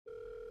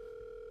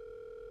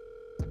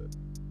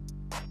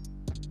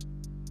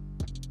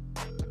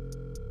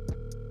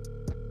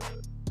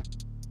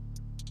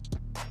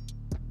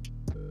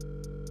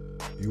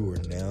You are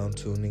now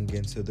tuning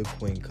into the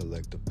Queen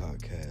Collective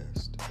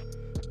podcast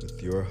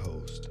with your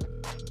host,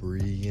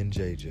 Bree and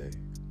JJ.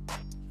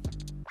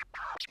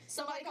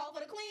 Somebody call for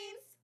the queens.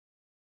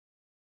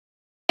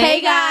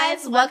 Hey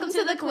guys, welcome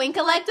to the Queen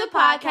Collective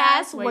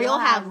podcast, where you'll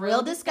have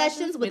real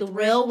discussions with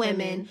real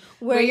women.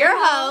 We're your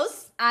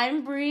hosts.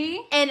 I'm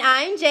Bree. And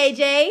I'm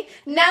JJ.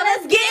 Now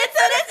let's get into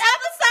this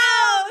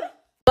episode.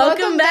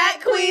 Welcome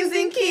back, Queens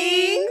and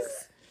Kings.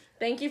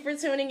 Thank you for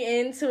tuning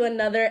in to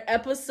another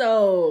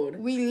episode.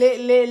 We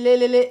lit.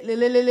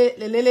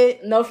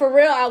 No, for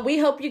real. We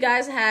hope you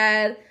guys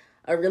had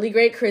a really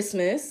great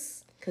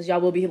Christmas, because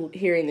y'all will be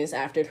hearing this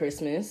after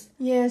Christmas.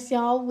 Yes,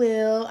 y'all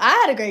will. I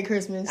had a great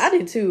Christmas. I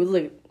did too.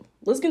 Look,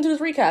 let's get into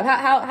this recap.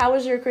 How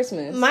was your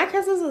Christmas? My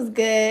Christmas was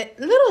good.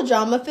 A little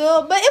drama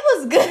filled, but it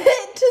was good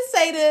to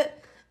say the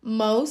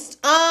most.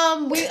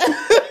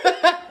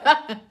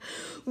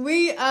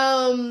 We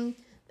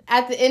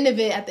at the end of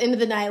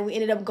the night, we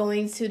ended up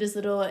going to this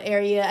little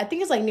area. I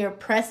think it's like near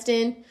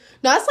Preston.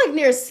 No, it's like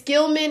near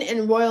Skillman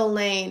and Royal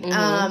Lane.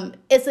 Mm-hmm.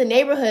 It's a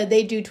neighborhood.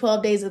 They do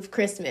 12 days of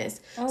Christmas.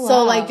 Oh, wow.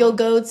 So like you'll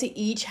go to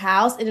each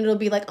house and it'll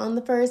be like, on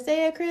the first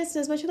day of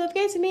Christmas, what you love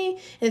gave to me.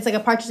 And it's like a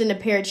partridge in a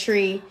pear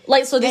tree.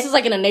 Like, so this is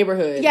like in a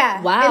neighborhood.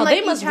 Yeah. Wow, And, like,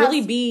 they must each house-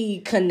 really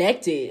be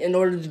connected in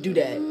order to do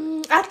that.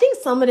 I think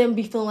some of them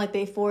be feeling like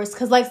they forced,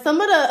 because like all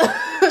the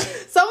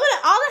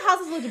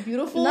houses look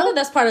beautiful. None of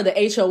that's part of the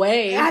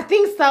HOA. I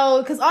think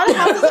so, because all the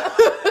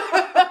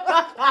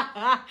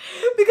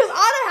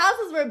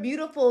houses were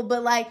beautiful,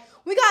 but like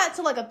we got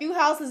to like a few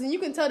houses and you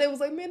can tell they was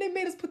like, man, they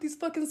made us put these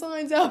fucking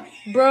signs out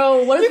here.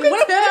 Bro, what if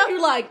tell.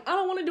 you're like, I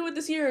don't want to do it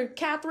this year,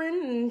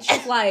 Catherine, and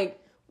she's like,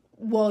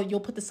 Well, you'll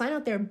put the sign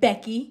out there,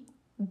 Becky.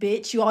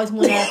 Bitch, you always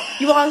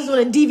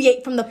wanna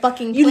deviate from the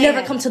fucking plan. you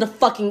never come to the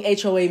fucking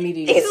HOA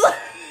meetings. It's like,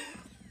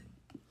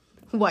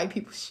 white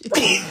people shit.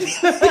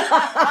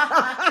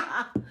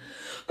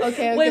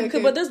 Okay.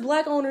 But there's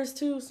black owners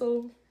too,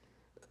 so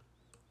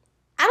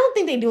I don't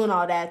think they doing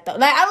all that though.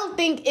 Like I don't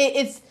think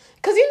it's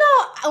because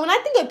when I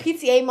think of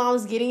PTA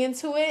moms getting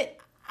into it,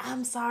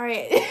 I'm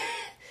sorry,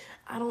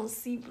 I don't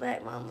see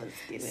black mamas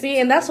getting. See,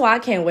 and that's why I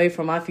can't wait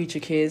for my future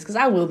kids, because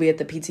I will be at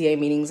the PTA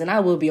meetings and I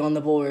will be on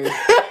the board.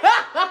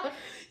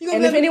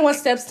 And if anyone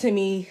steps to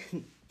me,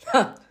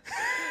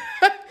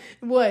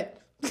 what?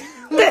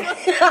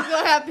 What's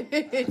gonna happen?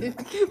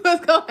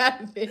 What's gonna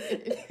happen?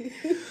 they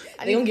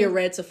gonna get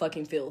read to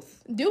fucking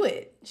filth. Do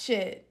it.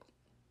 Shit.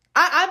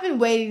 I've been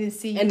waiting to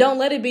see you. And don't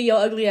let it be your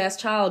ugly ass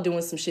child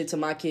doing some shit to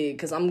my kid,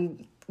 because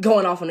I'm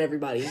going off on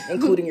everybody,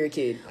 including your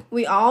kid.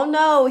 We all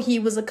know he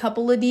was a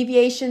couple of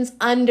deviations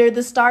under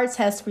the STAR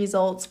test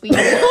results. We all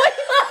know.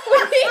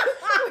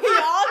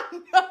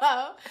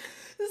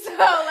 So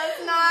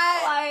let's not.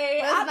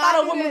 I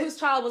thought a woman whose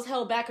child was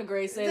held back a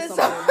grade said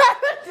something.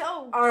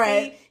 All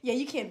right. See, yeah,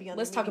 you can't be on.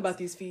 Let's talk about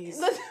these fees.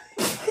 Let's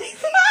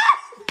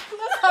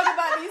talk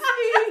about these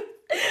fees.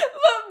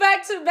 But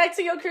back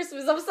to your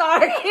Christmas. I'm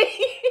sorry.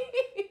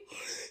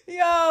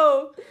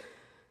 Yo.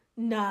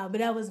 Nah, but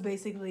that was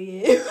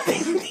basically it.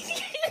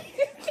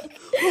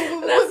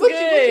 That's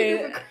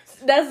good.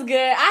 That's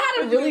good. I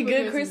had a really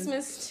good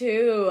Christmas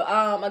too.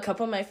 A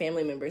couple of my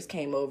family members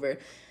came over.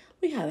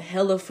 We had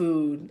hella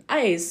food.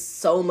 I ate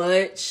so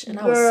much, and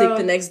I was sick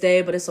the next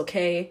day, but it's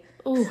okay.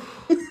 Ooh.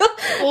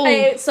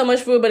 I ate so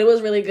much food, but it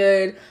was really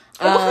good.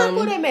 What kind of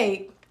food they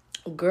make?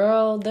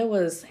 Girl, there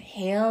was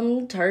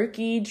ham,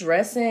 turkey,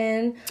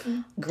 dressing,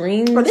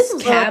 greens, This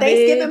was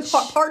cabbage.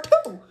 Thanksgiving part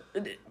 2.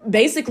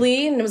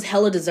 Basically, and there was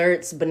hella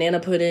desserts,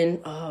 banana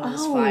pudding. Oh, it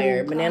was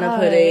fire. Banana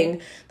God.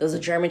 pudding. There was a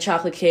German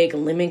chocolate cake, a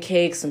lemon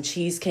cake, some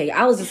cheesecake.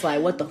 I was just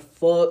like, what the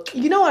fuck?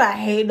 You know what I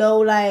hate though?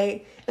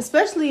 Like,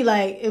 especially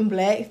like in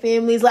black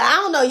families. Like, I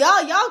don't know.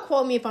 Y'all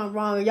quote me if I'm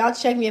wrong, or y'all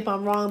check me if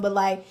I'm wrong. But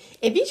like,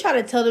 if you try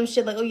to tell them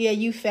shit like, oh yeah,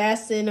 you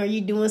fasting or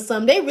you doing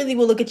something, they really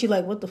will look at you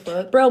like, what the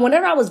fuck? Bro,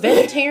 whenever I was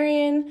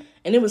vegetarian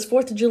and it was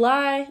 4th of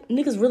July,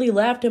 niggas really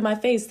laughed in my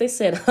face. They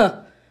said,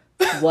 huh.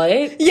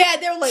 What? Yeah,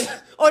 they were like,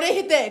 oh, they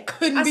hit that.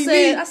 Couldn't be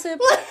me. I said,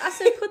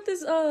 put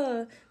this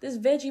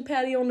veggie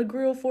patty on the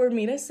grill for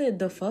me. They said,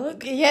 the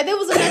fuck? Yeah, there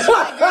was a like,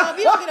 girl, if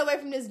you don't get away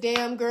from this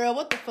damn girl,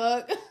 what the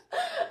fuck?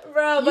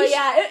 Bro, but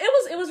yeah,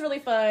 it was really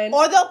fun.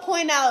 Or they'll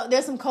point out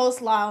there's some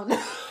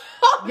coleslaw.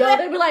 Yo,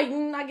 they be like,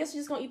 I guess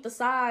you're just gonna eat the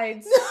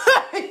sides.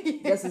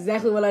 That's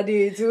exactly what I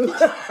did too. But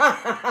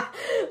I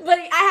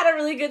had a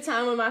really good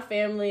time with my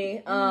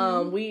family.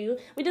 We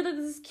did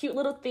this cute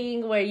little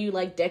thing where you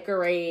like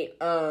decorate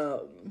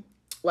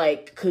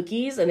like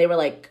cookies, and they were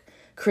like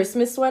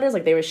Christmas sweaters,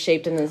 like they were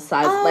shaped in the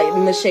size, like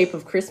in the shape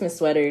of Christmas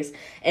sweaters,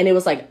 and it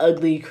was like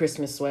ugly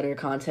Christmas sweater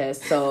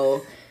contest.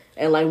 So.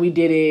 And, like, we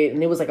did it,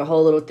 and it was, like, a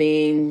whole little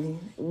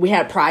thing. We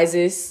had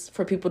prizes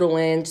for people to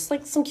win. Just,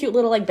 like, some cute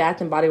little, like, Bath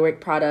and Body Works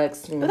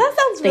products. And that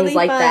sounds things really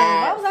like fun.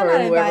 that Why was I for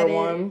not whoever invited?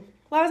 won.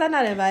 Why was I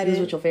not invited? It was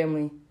with your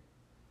family.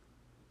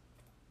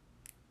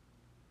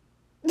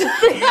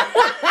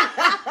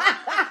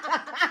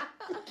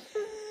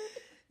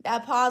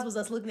 That pause was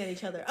us looking at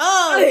each other.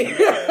 Oh, that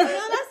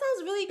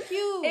sounds really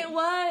cute. It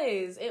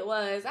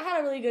was. I had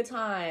a really good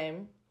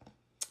time.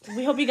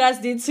 We hope you guys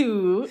did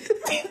too.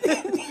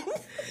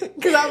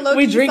 Because I'm low-key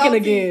We drinking salty.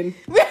 again.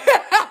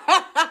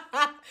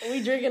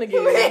 We drinking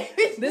again.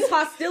 This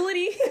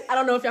hostility, I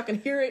don't know if y'all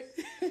can hear it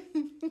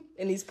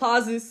in these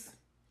pauses,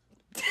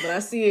 but I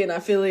see it and I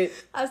feel it.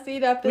 I see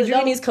that. We're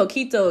drinking these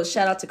coquitos.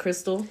 Shout out to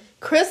Crystal.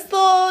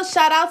 Crystal,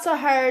 shout out to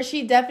her.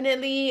 She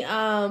definitely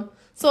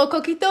so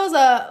coquito is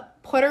a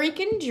Puerto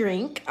Rican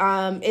drink.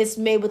 It's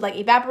made with like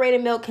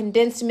evaporated milk,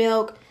 condensed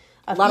milk,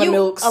 a lot of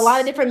milks. a lot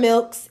of different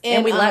milks,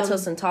 And we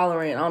lactose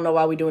intolerant. I don't know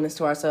why we're doing this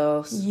to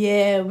ourselves.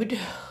 Yeah, But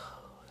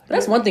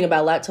that's one thing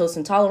about lactose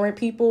intolerant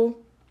people.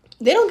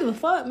 they don't give a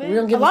fuck, man. We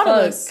don't give a lot fuck.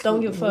 of us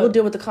don't give a fuck. We'll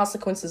deal with the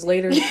consequences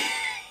later.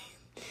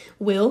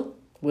 Will.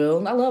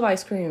 I love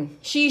ice cream.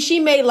 She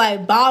made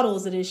like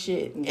bottles of this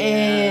shit. Yeah.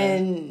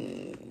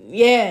 And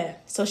yeah.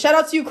 So shout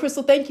out to you,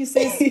 Crystal. Thank you,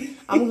 sis.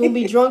 I'm gonna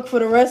be drunk for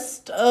the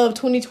rest of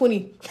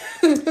 2020.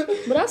 But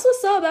that's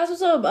what's up. That's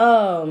what's up.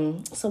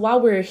 So while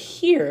we're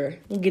here,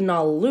 getting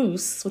all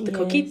loose with the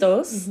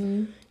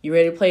coquitos, you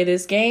ready to play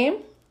this game?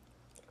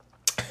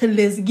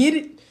 Let's get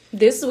it.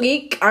 This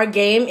week, our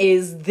game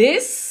is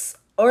this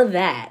or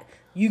that.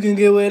 You can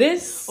get with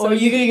this, or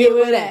you can get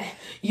with that.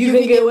 You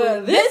can get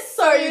with this,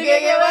 or you can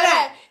get with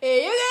that. And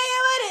you can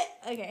get with it.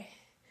 Okay.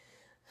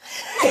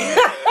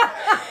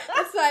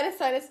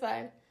 It's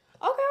fine.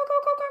 Okay.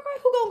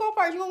 Who gonna go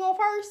first? You gonna go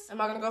first?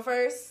 Am I gonna go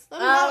first?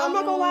 I'm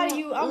not gonna lie to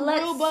you. I'm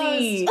let's real buzzed.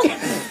 see.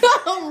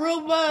 I'm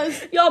real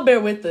buzzed. Y'all bear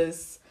with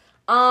us.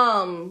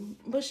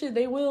 But shit,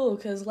 they will,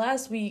 cause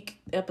last week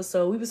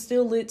episode we was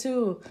still lit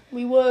too.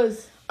 We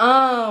was.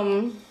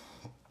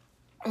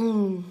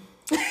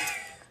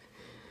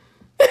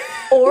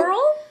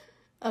 Oral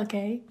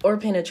Okay. or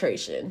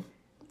penetration?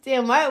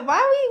 Damn,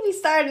 why we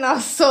starting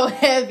off so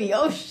heavy?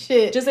 Oh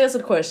shit. Just answer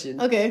the question.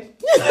 Okay.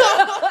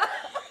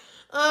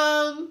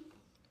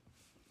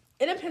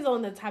 It depends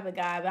on the type of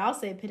guy, but I'll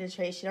say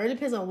penetration, or it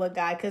depends on what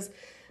guy, because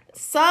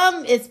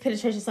some it's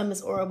penetration, some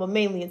it's oral, but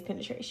mainly it's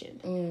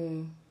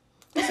penetration.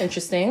 That's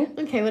interesting.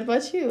 Okay, what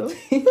about you?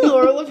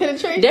 Oral or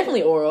penetration?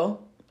 Definitely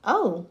oral.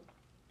 Oh.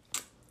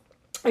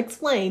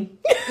 Explain.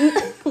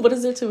 What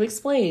is there to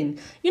explain?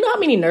 You know how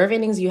many nerve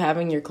endings you have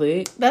in your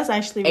clit? That's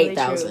actually really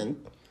 8,000.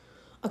 true.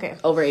 Okay.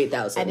 Over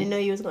 8,000. I didn't know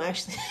you was going to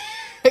actually...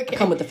 Okay.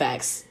 Come with the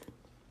facts.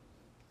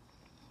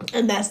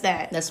 And that's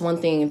that. That's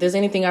one thing. If there's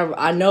anything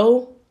I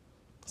know,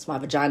 it's my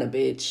vagina,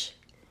 bitch.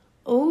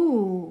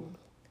 Ooh.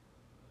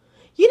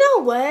 You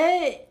know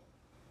what?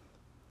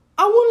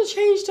 I want to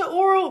change to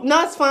oral.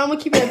 No, it's fine. I'm going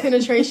to keep it at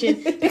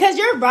penetration. Because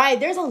you're right.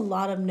 There's a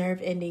lot of nerve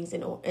endings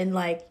in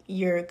like,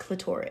 your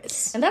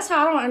clitoris. And that's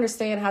how I don't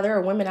understand how there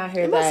are women out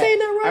here Am I saying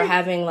that right? are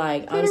having,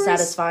 like, Clitoris?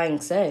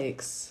 unsatisfying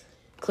sex.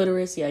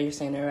 Clitoris? Yeah, you're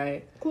saying that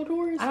right.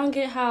 Clitoris? I don't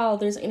get how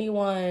there's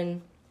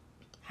anyone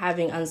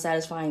having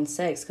unsatisfying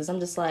sex. Because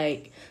I'm just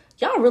like,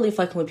 y'all really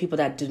fucking with people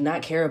that do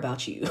not care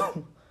about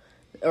you.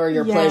 Or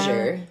your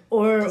pleasure.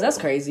 Or... 'Cause that's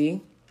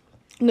crazy.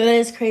 No, that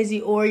is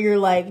crazy. Or you're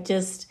like,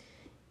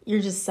 you're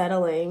just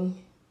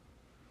settling.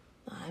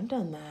 I've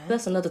done that.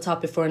 That's another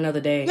topic for another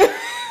day.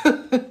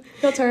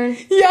 Your turn.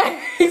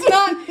 Yeah, it's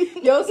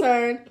not your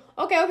turn.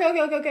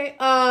 Okay.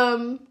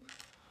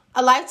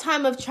 A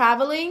lifetime of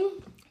traveling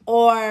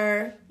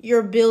or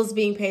your bills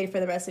being paid for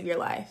the rest of your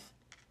life?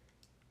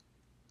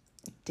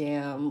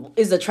 Damn.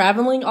 Is the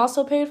traveling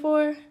also paid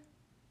for?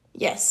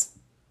 Yes.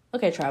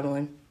 Okay,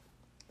 traveling.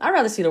 I'd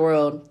rather see the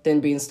world than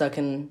being stuck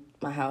in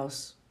my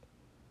house.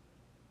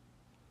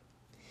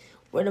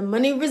 Where the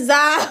money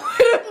resides.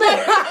 Because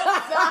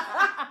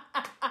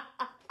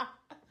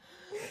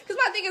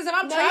my thing is, if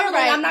I'm No, you're traveling,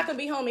 right. I'm not going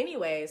to be home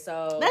anyway,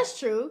 so... That's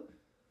true.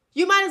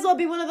 You might as well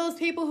be one of those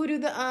people who do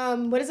the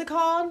what is it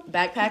called?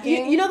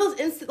 Backpacking? You know those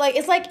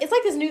it's like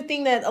this new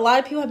thing that a lot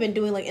of people have been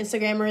doing, like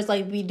Instagrammers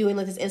like be doing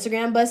like this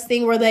Instagram bus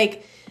thing where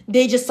like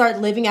they just start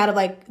living out of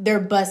like their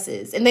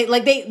buses, and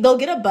they'll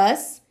get a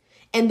bus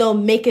and they'll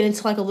make it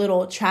into like a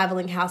little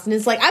traveling house, and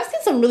it's like I've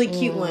seen some really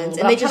cute ones,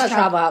 and But they I'm just trying to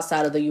travel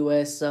outside of the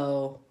U.S.,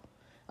 so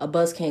a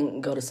bus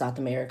can't go to South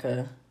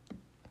America.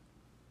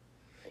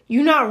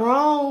 You're not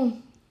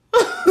wrong.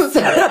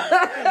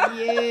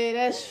 Yeah,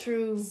 that's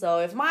true. So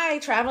if my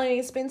traveling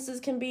expenses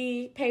can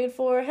be paid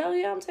for, hell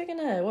yeah, I'm taking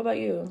that. What about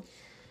you?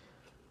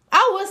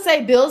 I would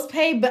say bills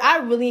paid, but I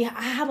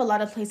have a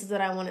lot of places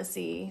that I want to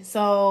see.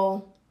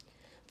 So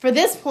for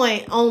this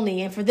point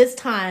only, and for this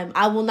time,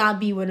 I will not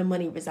be where the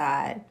money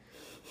reside.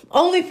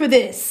 Only for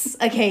this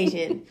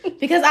occasion.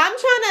 Because I'm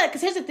trying to,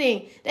 because here's the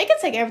thing. They can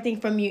take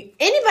everything from you.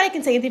 Anybody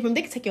can take anything from you.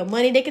 They can take your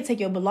money. They can take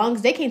your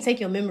belongings. They can't take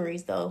your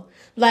memories, though.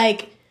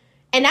 Like,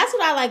 and that's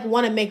what I, like,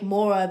 want to make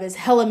more of is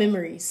hella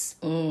memories.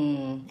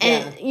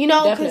 And, you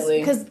know,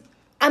 because,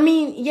 I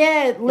mean,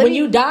 yeah. When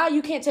you die,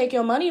 you can't take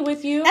your money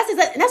with you. That's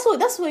what,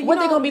 you What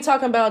know, they going to be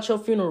talking about at your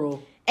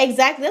funeral?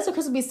 Exactly. That's what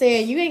Chris will be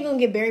saying. You ain't going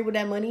to get buried with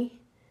that money.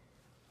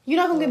 You're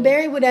not going to get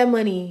buried with that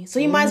money. So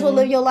you might as well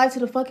live your life to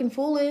the fucking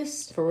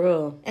fullest. For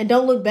real. And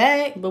don't look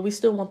back. But we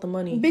still want the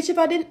money. Bitch, if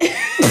I didn't...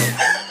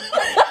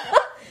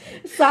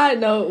 Side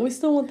note, we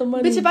still want the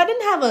money. Bitch, if I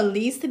didn't have a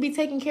lease to be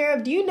taken care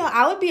of, do you know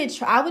I would be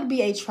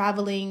a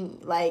traveling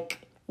like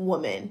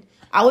woman.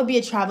 I would be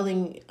a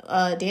traveling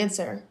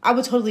dancer. I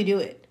would totally do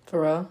it.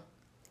 For real?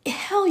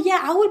 Hell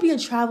yeah, I would be a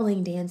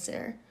traveling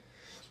dancer.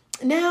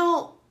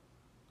 Now,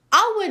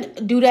 I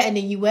would do that in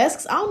the U.S.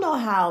 because I don't know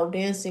how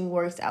dancing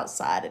works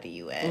outside of the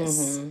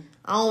U.S. Mm-hmm.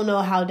 I don't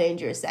know how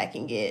dangerous that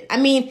can get. I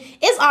mean,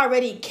 it's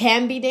already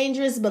can be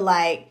dangerous, but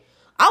like,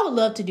 I would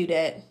love to do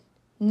that.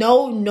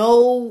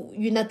 No,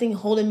 you're nothing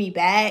holding me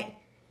back.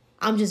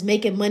 I'm just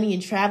making money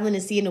and traveling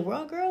and seeing the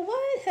world, girl.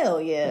 What?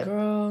 Hell yeah.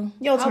 Girl,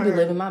 Your I'll be turn.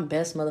 living my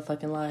best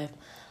motherfucking life.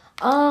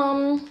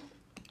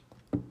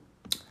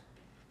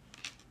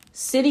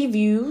 City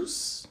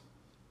views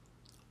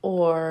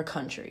or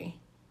country?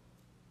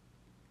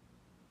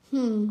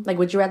 Like,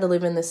 would you rather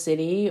live in the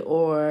city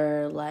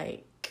or,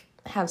 like,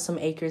 have some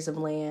acres of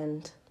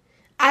land?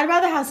 I'd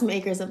rather have some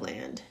acres of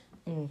land.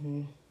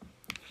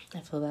 I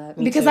feel that.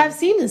 Me Because too. I've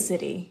seen the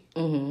city.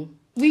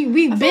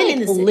 We've been in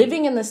the city.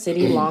 Living in the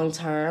city long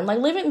term,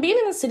 like being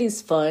in the city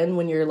is fun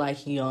when you're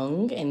like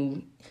young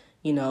and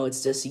you know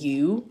it's just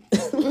you.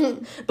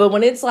 But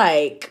when it's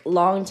like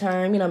long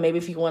term, you know, maybe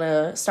if you want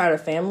to start a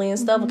family and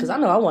stuff, because I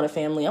know I want a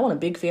family. I want a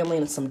big family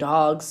and some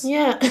dogs.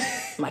 Yeah.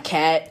 My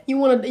cat. You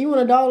want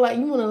a dog, like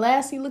you want a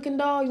Lassie looking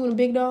dog? You want a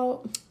big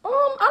dog?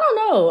 I don't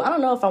know. I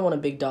don't know if I want a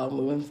big dog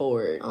moving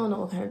forward. I don't know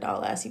what kind of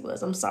dog Lassie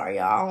was. I'm sorry,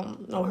 y'all. I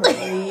don't know her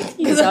breed.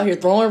 He's out here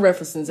throwing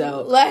references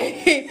out.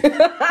 Like,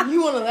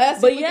 you want a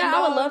Lassie? But yeah,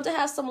 I would love to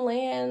have some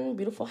land,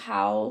 beautiful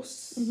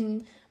house.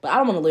 But I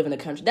don't want to live in the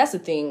country. That's the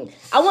thing.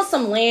 I want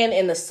some land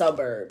in the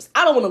suburbs.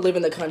 I don't want to live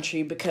in the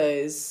country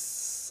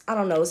because, I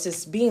don't know, it's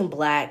just being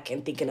black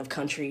and thinking of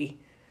country.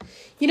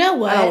 You know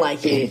what? I don't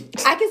like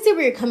it. I can see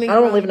where you're coming I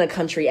from. don't live in a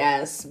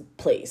country-ass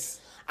place.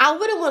 I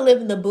wouldn't want to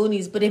live in the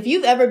boonies, but if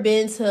you've ever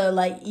been to,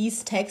 like,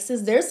 East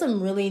Texas, there's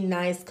some really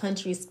nice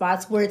country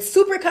spots where it's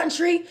super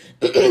country,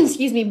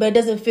 excuse me, but it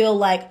doesn't feel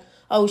like,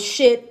 oh,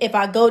 shit, if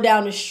I go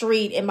down the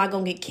street, am I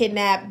going to get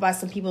kidnapped by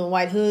some people in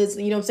white hoods?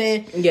 You know what I'm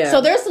saying? Yeah.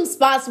 So there's some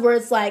spots where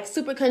it's, like,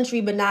 super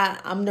country, but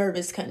not I'm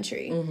nervous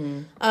country.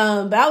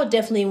 But I would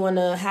definitely want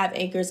to have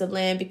acres of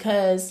land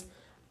because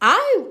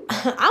I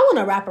want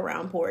a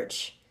wraparound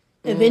porch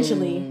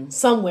eventually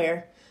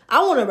somewhere.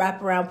 I want a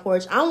wraparound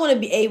porch. I want to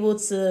be able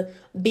to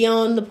be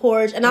on the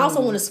porch. And I also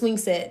want a swing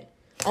set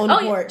on the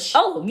porch.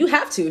 Oh, you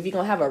have to if you're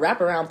going to have a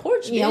wraparound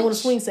porch, Yeah, I bitch. want a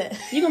swing set.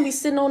 You're going to be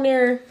sitting on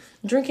there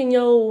drinking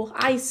your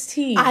iced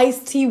tea.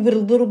 Iced tea with a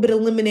little bit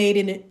of lemonade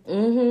in it.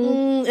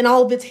 And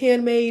all of it's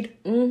handmade.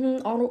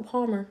 Arnold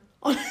Palmer.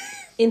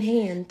 In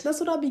hand. That's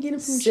what I be getting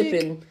from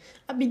Sipping. Chick.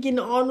 I be getting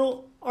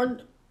Arnold.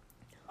 Arnold.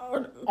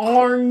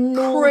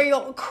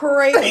 Crayon.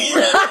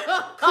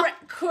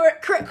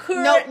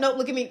 Nope. Nope,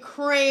 look at me.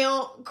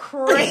 Crayon.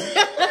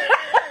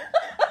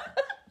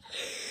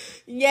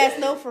 Yes,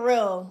 no, for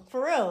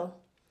real.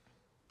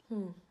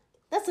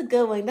 That's a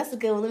good one. Let me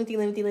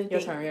think. Your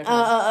turn.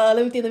 Let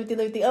me think.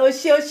 Oh,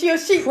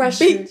 shit.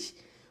 Pressure. Bitch.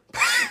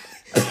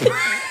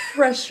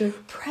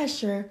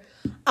 Pressure.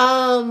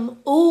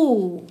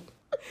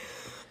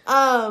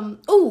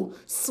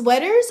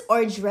 Sweaters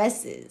or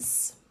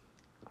dresses?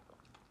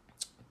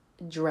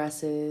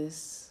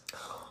 Dresses.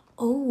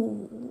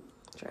 Ooh.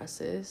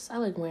 Dresses. I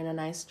like wearing a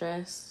nice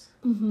dress.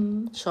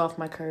 Show off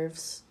my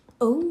curves.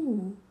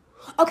 Ooh.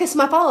 Okay, so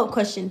my follow-up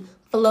question.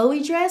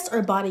 Flowy dress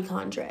or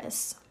bodycon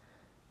dress?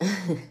 Oh,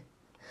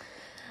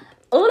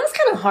 that's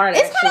kind of hard.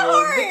 It's kinda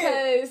hard.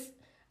 Because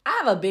I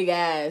have a big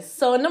ass.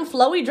 So in them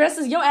flowy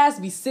dresses, your ass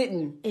be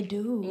sitting. It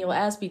do. And your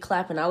ass be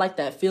clapping. I like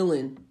that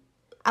feeling.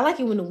 I like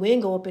it when the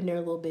wind go up in there a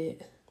little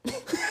bit.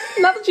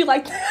 Not that you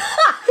like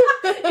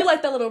that. You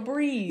like that little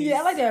breeze.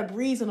 Yeah, I like that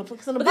breeze on the floor.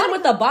 But then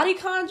with the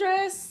bodycon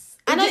dress,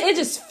 I know- it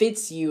just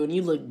fits you and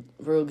you look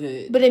real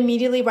good. But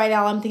immediately right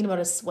now, I'm thinking about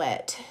a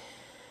sweat.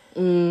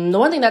 The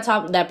one thing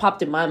that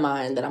popped in my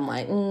mind that I'm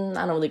like, I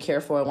don't really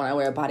care for it when I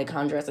wear a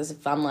bodycon dress is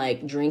if I'm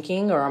like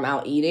drinking or I'm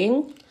out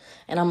eating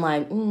and I'm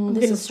like,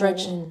 this is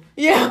stretching.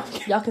 Yeah.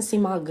 Y'all can see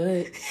my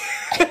gut.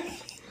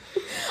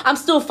 I'm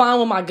still fine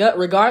with my gut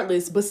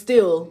regardless, but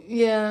still.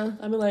 Yeah.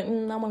 I'd be like, I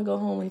want to go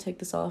home and take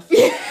this off.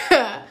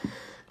 Yeah.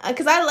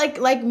 Because I like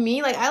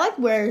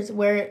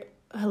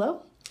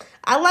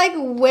I like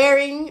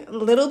wearing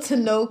little to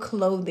no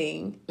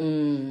clothing.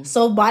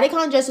 So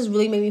bodycon dresses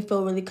really make me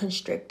feel really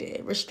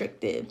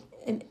restricted,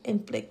 and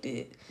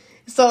inflicted.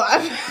 So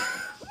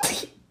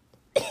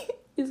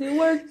Is it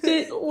worth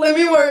it? let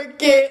me work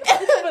it.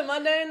 Flipping my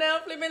day now,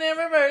 flipping and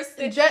reversed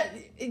it.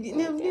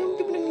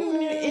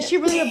 And she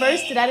really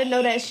reversed it. I didn't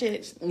know that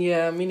shit.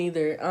 Yeah, me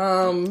neither.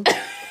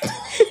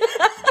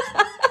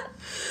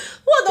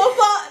 What the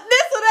fuck?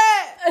 This or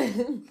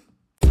that?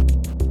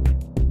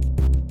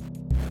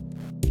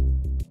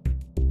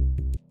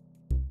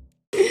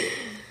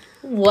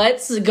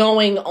 What's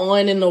going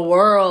on in the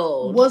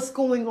world? What's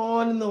going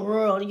on in the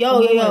world?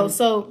 Yo.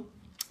 So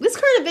this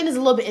current event is a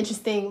little bit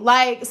interesting.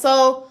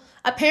 So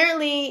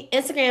apparently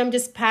Instagram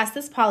just passed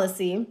this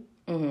policy.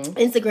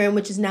 Instagram,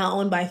 which is now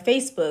owned by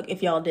Facebook,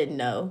 if y'all didn't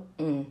know.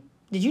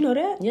 Did you know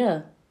that?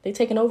 Yeah, they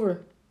taking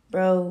over.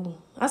 Bro,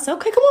 I said,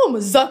 okay, come on,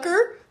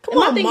 Zucker. Come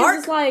And on, my thing Mark. is,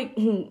 it's like,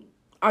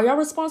 are y'all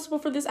responsible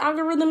for this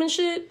algorithm and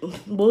shit?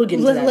 We'll get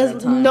into that another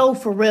time. No,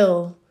 for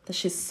real. That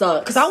shit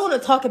sucks. Because I want to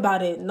talk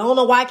about it. And I don't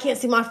know why I can't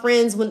see my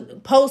friends when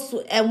post,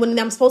 and when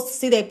I'm supposed to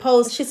see they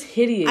post. It's just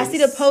hideous. I see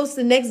the post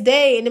the next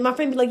day, and then my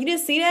friend be like, you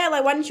didn't see that?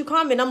 Like, why didn't you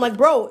comment? I'm like,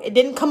 bro, it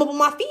didn't come up on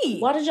my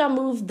feed. Why did y'all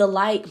move the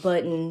like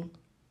button?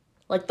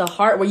 Like the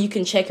heart where you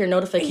can check your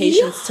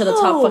notifications to the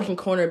top fucking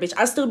corner, bitch.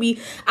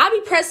 I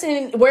be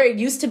pressing where it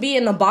used to be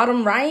in the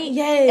bottom right.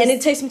 Yes. And it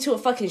takes me to a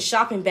fucking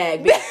shopping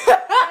bag, bitch.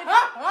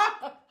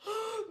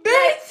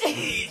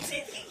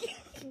 Bitch.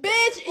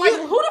 Bitch, like,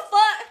 who the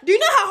fuck? Do you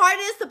know how hard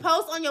it is to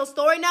post on your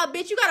story now?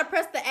 Bitch, you gotta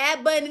press the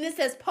add button and it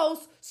says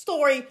post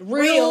story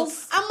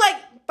reels. I'm like,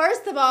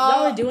 first of all,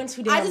 y'all are doing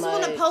too damn much. I just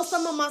want to post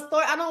some on my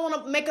story. I don't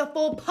want to make a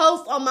full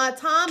post on my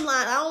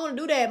timeline. I don't want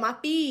to do that in my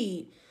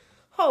feed.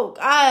 Oh,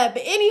 God.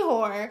 But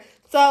anyhow,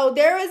 so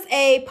there is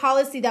a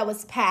policy that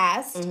was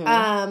passed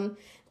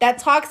that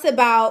talks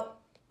about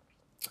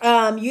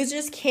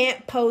users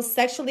can't post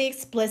sexually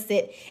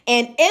explicit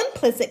and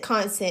implicit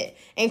content,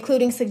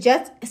 including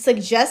suggestive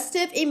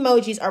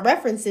emojis or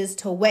references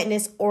to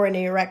wetness or an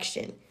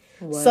erection.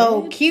 What?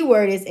 So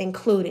keyword is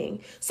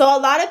including. So a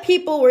lot of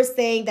people were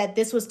saying that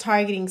this was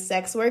targeting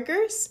sex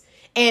workers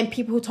and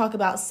people who talk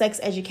about sex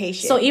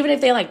education. So even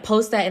if they like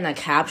post that in a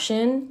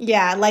caption?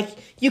 Yeah, like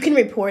you can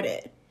report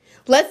it.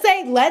 Let's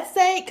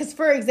say, because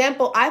for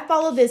example, I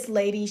follow this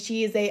lady.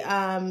 She is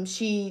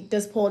she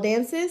does pole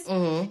dances,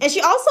 and she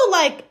also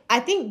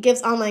I think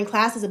gives online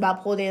classes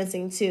about pole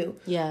dancing too.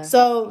 Yeah.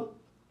 So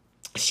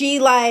she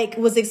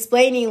was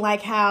explaining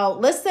how,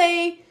 let's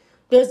say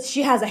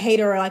she has a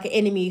hater or an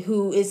enemy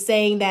who is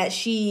saying that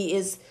she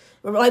is.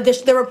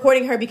 They're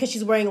reporting her because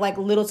she's wearing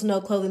little to no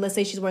clothing. Let's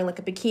say she's wearing a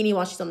bikini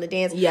while she's on the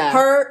dance. Yeah.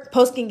 Her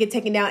post can get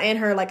taken down and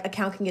her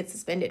account can get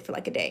suspended for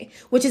a day,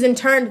 which is in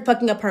turn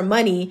fucking up her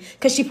money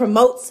because she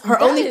promotes her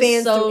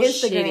OnlyFans through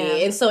Instagram.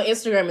 Shitty. And so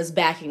Instagram is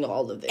backing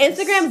all of this.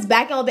 Instagram's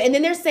backing all of it. And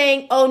then they're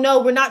saying, oh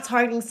no, we're not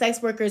targeting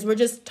sex workers. We're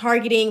just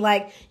targeting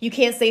you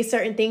can't say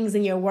certain things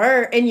in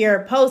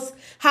your posts.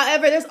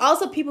 However, there's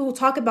also people who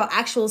talk about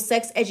actual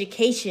sex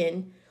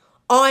education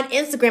on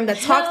Instagram that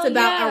talks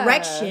about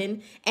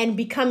erection and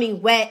becoming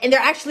wet. And they're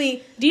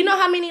actually... Do you know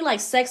how many,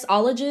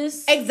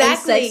 sexologists and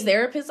sex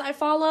therapists I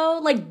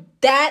follow?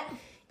 That's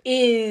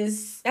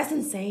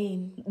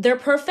insane. Their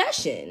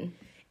profession.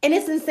 And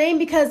it's insane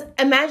because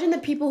imagine the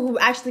people who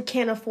actually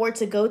can't afford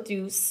to go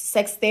through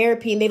sex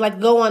therapy and they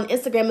go on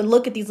Instagram and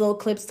look at these little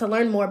clips to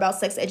learn more about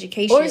sex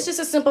education. Or it's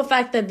just a simple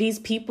fact that these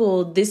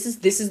people, this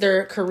is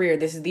their career.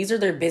 These are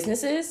their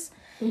businesses.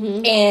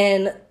 Mm-hmm.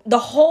 And the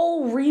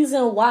whole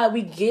reason why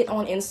we get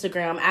on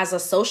Instagram as a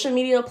social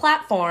media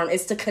platform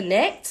is to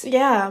connect.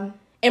 Yeah.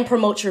 And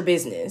promote your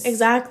business.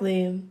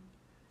 Exactly.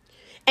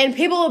 And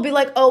people will be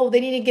like, oh, they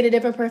need to get a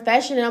different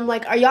profession. And I'm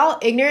like, are y'all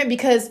ignorant?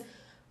 Because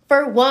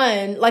for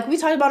one, we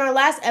talked about in our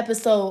last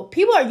episode,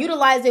 people are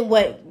utilizing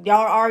what y'all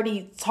are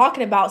already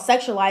talking about,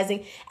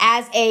 sexualizing,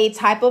 as a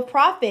type of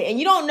profit. And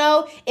you don't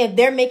know if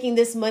they're making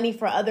this money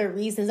for other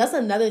reasons. That's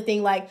another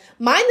thing. Mind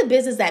the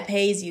business that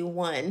pays you,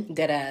 one.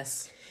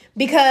 Deadass.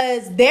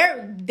 Because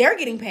they're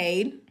getting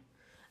paid.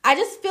 I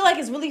just feel like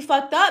it's really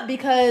fucked up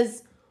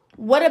because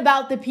what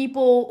about the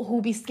people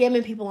who be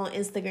scamming people on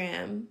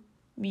Instagram?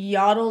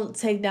 Y'all don't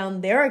take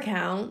down their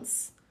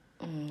accounts.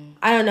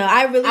 I don't know.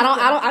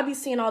 I be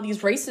seeing all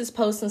these racist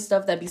posts and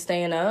stuff that be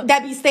staying up.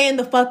 That be staying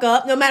the fuck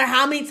up. No matter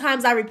how many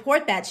times I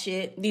report that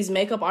shit. These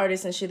makeup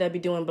artists and shit that be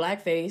doing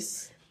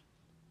blackface.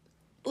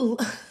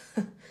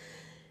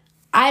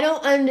 I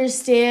don't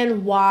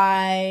understand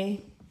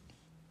why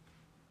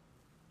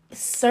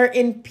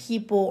certain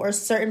people or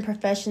certain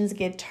professions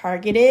get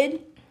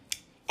targeted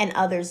and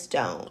others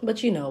don't.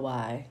 But you know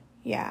why.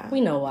 Yeah.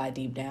 We know why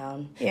deep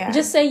down. Yeah.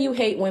 Just say you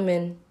hate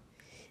women.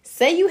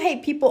 Say you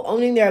hate people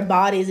owning their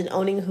bodies and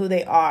owning who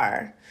they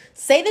are.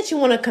 Say that you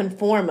want to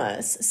conform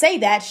us. Say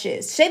that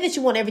shit. Say that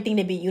you want everything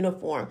to be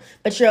uniform,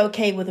 but you're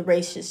okay with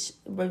racist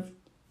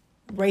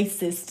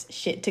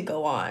shit to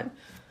go on.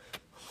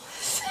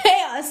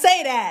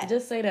 Say that.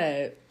 Just say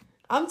that.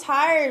 I'm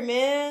tired,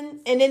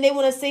 man. And then they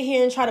want to sit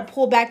here and try to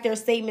pull back their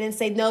statement and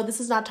say, no,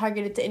 this is not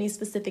targeted to any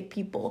specific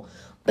people.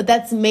 But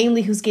that's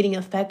mainly who's getting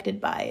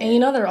affected by it.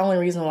 And the only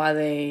reason why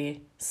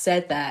they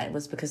said that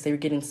was because they were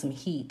getting some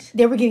heat.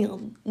 They've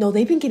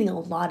been getting a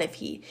lot of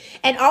heat.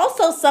 And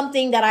also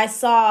something that I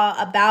saw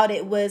about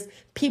it was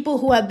people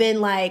who have been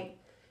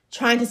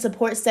trying to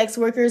support sex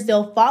workers,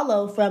 they'll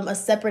follow from a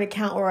separate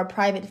account or a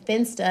private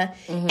Finsta.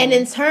 Mm-hmm. And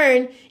in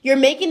turn, you're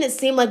making it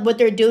seem like what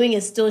they're doing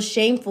is still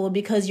shameful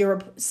because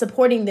you're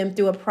supporting them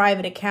through a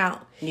private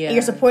account. Yeah. And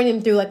you're supporting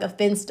them through a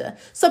Finsta.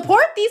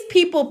 Support these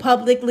people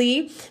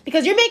publicly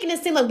because you're making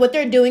it seem like what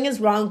they're doing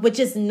is wrong, which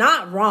is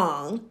not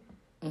wrong.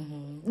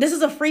 Mm-hmm. This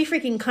is a free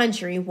freaking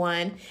country,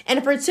 one.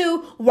 And for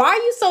two, why are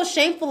you so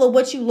shameful of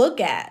what you look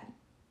at?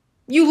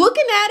 You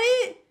looking at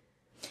it?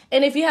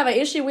 And if you have an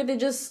issue with it,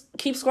 just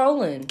keep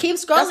scrolling. Keep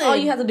scrolling. That's all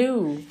you have to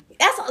do.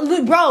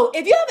 Bro,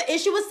 if you have an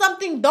issue with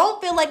something,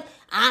 don't feel like,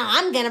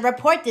 I'm going to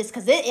report this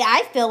because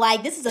I feel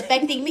like this is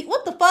affecting me.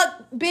 What the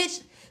fuck,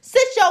 bitch?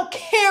 Sit your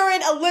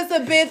Karen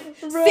Elizabeth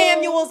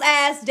Samuels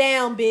ass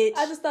down, bitch.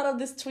 I just thought of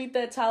this tweet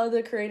that Tyler,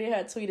 the creator,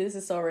 had tweeted. This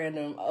is so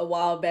random. A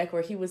while back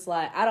where he was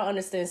like, I don't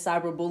understand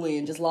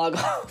cyberbullying. Just log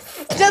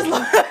off. Just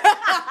log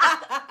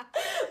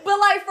But,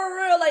 like, for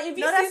real, like, if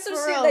you see some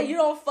shit real. that you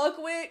don't fuck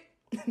with,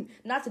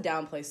 not to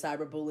downplay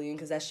cyberbullying,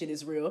 because that shit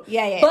is real.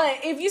 Yeah.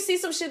 But if you see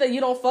some shit that you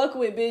don't fuck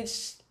with,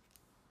 bitch,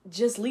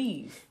 just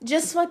leave.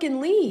 Just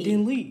fucking leave.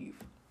 Then leave.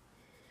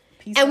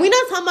 Peace And out. we're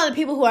not talking about the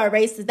people who are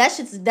racist.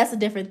 That's a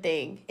different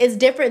thing. It's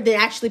different than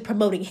actually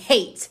promoting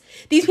hate.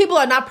 These people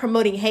are not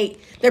promoting hate.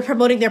 They're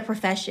promoting their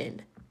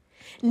profession.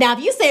 Now,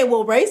 if you say,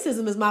 well,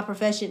 racism is my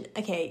profession,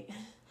 okay,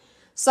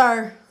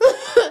 sir.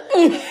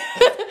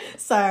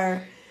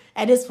 Sir,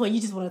 at this point, you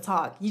just want to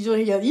talk. You just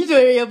want to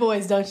hear your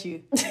voice, don't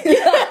you? You just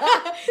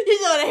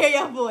want to hear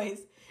your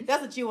voice.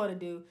 That's what you want to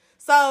do.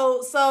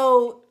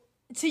 So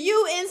to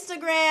you,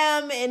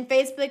 Instagram and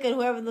Facebook and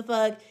whoever the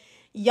fuck,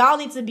 y'all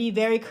need to be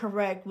very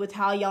correct with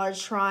how y'all are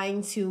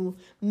trying to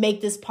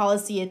make this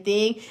policy a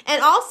thing.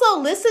 And also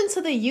listen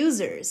to the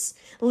users.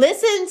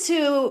 Listen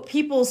to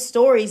people's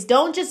stories.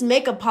 Don't just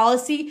make a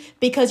policy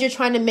because you're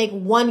trying to make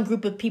one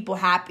group of people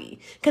happy.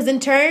 Because in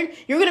turn,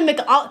 you're going to make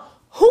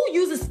who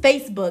uses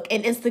Facebook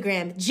and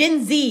Instagram?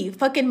 Gen Z,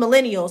 fucking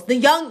millennials,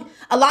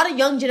 a lot of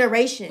young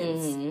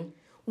generations. Mm-hmm.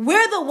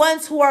 We're the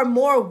ones who are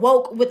more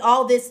woke with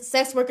all this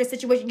sex worker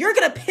situation. You're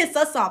going to piss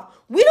us off.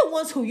 We the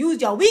ones who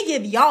use y'all. We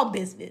give y'all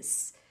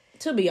business.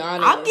 To be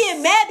honest, I'm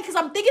getting mad because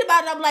I'm thinking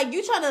about it. I'm like,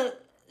 you trying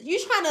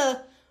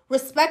to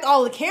respect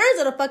all the Karens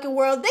of the fucking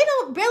world. They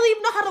don't barely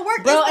even know how to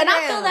work bro. Instagram. And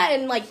I feel that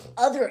in like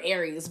other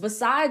areas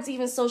besides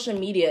even social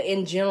media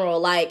in general,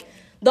 like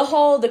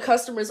the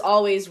customer's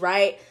always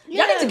right.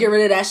 Y'all need to get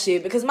rid of that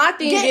shit because my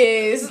thing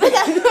is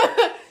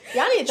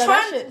y'all need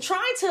to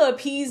trying to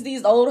appease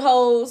these old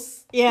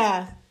hoes.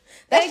 Yeah,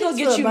 that ain't gonna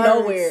get you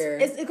nowhere.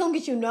 It's gonna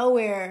get you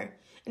nowhere,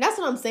 and that's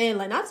what I'm saying.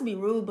 Like, not to be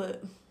rude,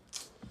 but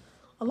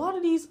a lot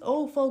of these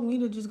old folk need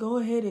to just go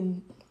ahead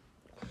and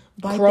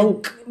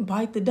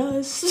bite the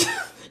dust.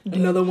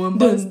 Another one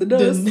bites the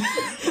dust.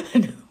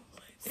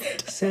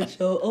 Set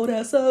your old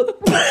ass up.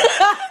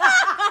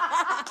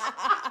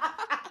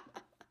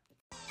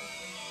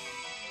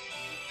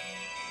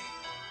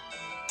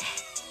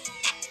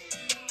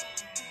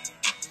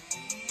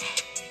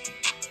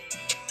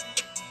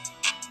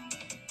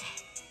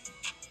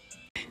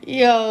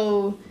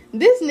 Yo,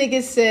 this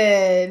nigga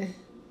said,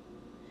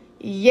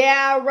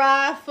 yeah, I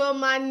ride for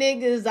my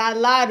niggas, I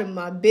lie to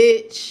my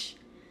bitch.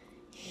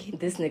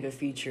 This nigga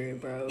featured,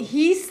 bro.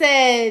 He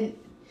said,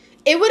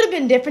 it would have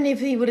been different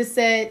if he would have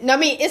said, no, I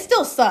mean, it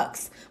still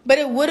sucks, but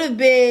it would have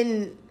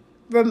been,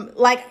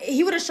 like,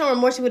 he would have shown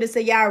remorse. He would have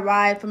said, yeah, I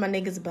ride for my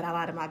niggas, but I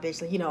lie to my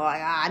bitch. Like,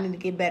 I need to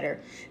get better.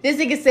 This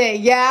nigga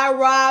said, yeah, I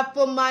ride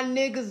for my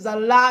niggas, I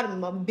lie to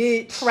my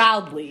bitch.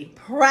 Proudly.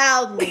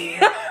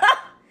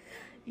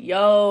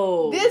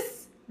 Yo.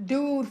 This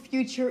dude,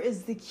 Future,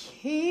 is the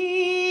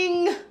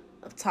king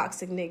of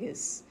toxic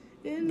niggas.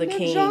 In the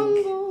king.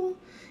 Jungle.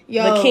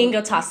 Yo, the king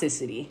of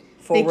toxicity.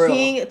 For the real.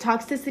 king of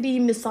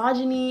toxicity,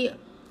 misogyny.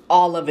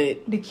 All of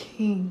it. The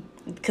king.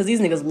 Because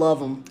these niggas love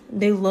him.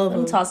 They love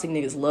him. Them toxic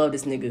niggas love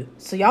this nigga.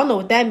 So y'all know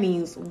what that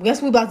means.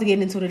 Guess what we about to get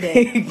into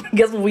today?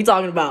 Guess what we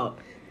talking about?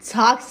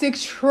 Toxic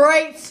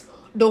traits.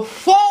 The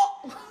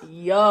fault.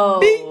 Yo.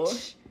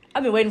 Bitch.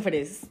 I've been waiting for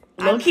this.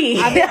 Low key.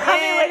 I've been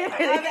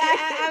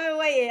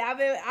waiting. I've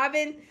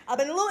been a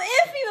little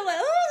iffy. I'm like,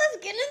 oh,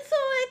 let's get into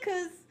it,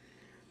 because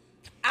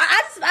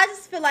I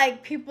just feel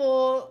like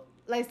people,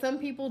 like, some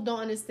people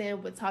don't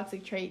understand what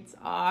toxic traits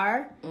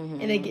are,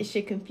 and they get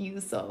shit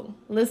confused. So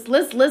let's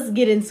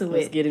get into it.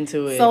 Let's get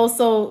into it.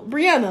 So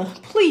Brianna,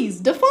 please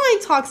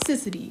define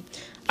toxicity.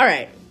 All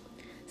right.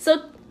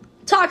 So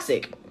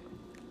toxic.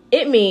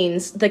 It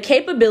means the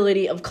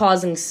capability of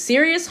causing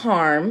serious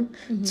harm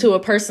to a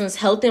person's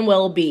health and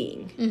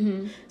well-being.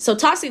 Mm-hmm. So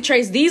toxic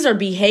traits, these are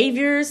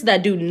behaviors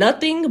that do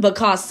nothing but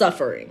cause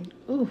suffering.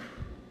 Oof.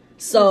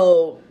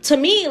 So to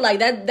me, like,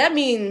 that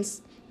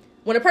means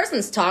when a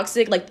person's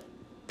toxic, like,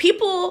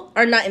 people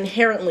are not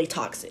inherently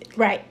toxic.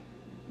 Right.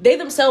 They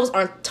themselves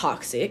aren't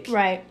toxic.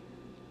 Right.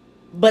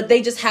 But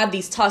they just have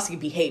these toxic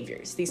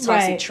behaviors, these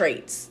toxic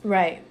traits.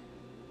 Right.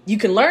 You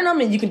can learn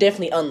them and you can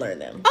definitely unlearn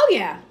them. Oh,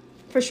 yeah.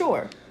 For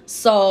sure.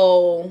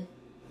 So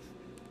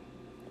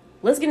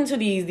let's get into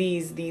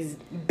these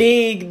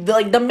big,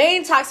 like, the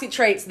main toxic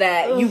traits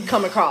that you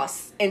come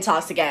across in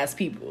toxic ass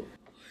people.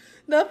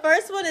 The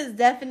first one is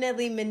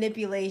definitely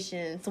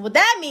manipulation. So what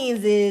that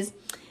means is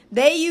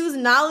they use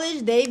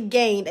knowledge they've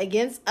gained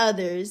against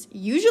others,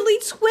 usually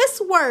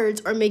twist words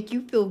or make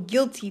you feel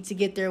guilty to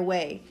get their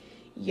way.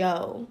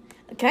 Yo,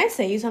 can I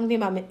say you something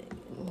about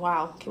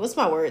wow, okay, what's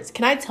my words?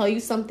 Can I tell you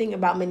something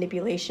about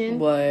manipulation?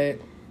 What?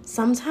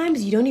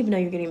 Sometimes you don't even know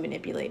you're getting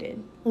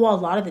manipulated. Well,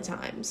 a lot of the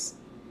times.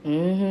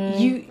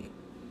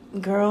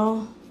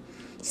 Girl,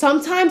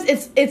 sometimes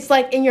it's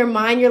like in your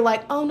mind, you're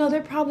like, oh no,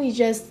 they're probably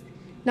just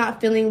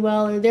not feeling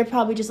well, or they're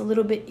probably just a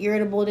little bit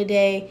irritable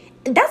today.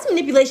 And that's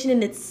manipulation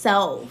in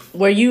itself.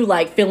 Where you,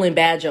 like, feeling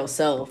bad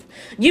yourself.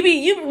 You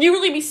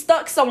really be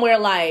stuck somewhere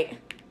like,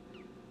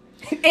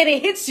 And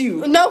it hits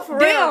you. No, for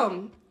real.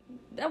 Damn.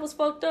 That was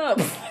fucked up.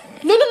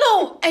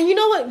 No. And you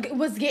know what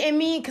was getting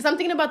me? Because I'm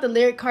thinking about the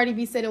lyric Cardi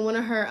B said in one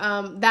of her,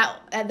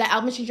 that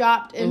album she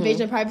dropped,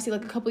 Invasion of Privacy,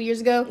 like a couple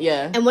years ago.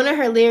 Yeah. And one of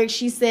her lyrics,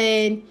 she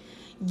said,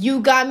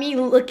 you got me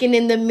looking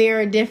in the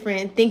mirror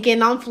different,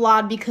 thinking I'm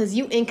flawed because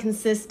you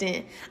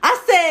inconsistent.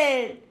 I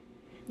said,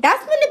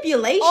 that's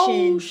manipulation.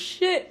 Oh,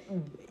 shit.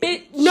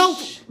 Bitch. No,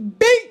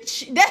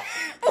 bitch.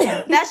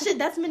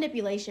 That's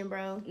manipulation,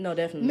 bro. No,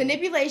 definitely.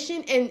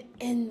 Manipulation,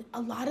 and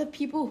a lot of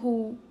people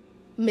who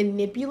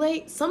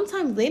manipulate,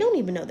 sometimes they don't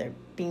even know they're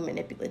being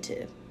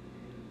manipulative.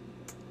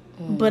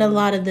 But a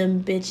lot of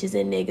them bitches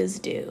and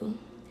niggas do.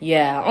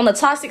 Yeah, on the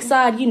toxic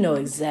side, you know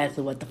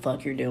exactly what the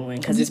fuck you're doing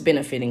because it's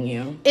benefiting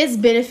you. It's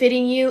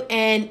benefiting you,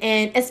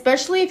 and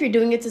especially if you're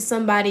doing it to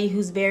somebody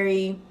who's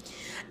very...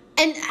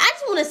 And I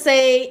just want to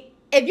say,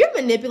 if you're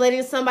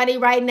manipulating somebody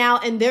right now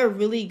and they're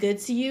really good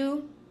to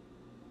you,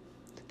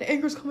 the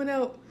anger's coming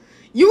out.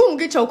 You won't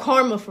get your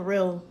karma for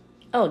real.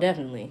 Oh,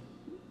 definitely.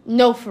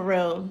 No, for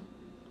real.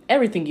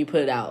 Everything you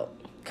put out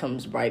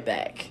comes right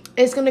back.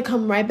 It's going to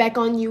come right back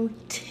on you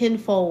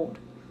tenfold.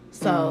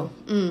 So,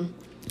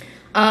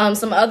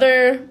 Some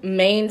other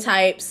main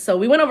types. So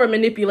we went over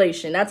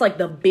manipulation. That's like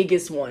the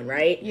biggest one,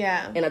 right?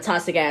 Yeah. In a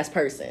toxic ass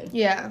person.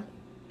 Yeah.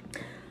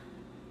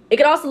 It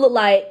could also look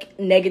like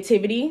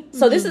negativity.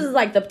 So this is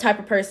like the type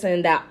of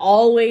person that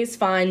always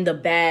find the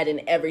bad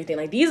in everything.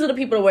 Like these are the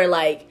people where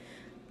like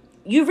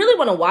you really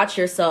want to watch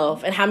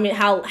yourself and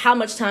how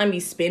much time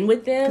you spend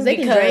with them. They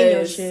can drain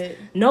your shit.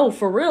 No,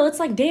 for real. It's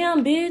like,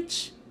 damn,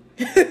 bitch.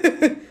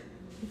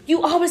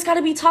 You always got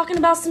to be talking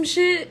about some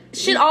shit.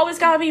 Shit always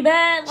got to be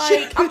bad.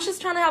 Like, I'm just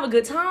trying to have a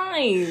good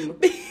time.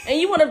 And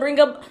you want to bring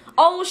up,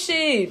 oh,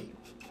 shit.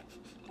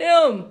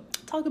 Damn.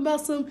 Talking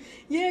about some,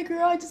 yeah,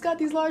 girl, I just got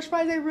these large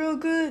fries. They real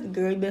good.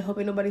 Girl, you been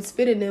hoping nobody's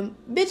spitting them.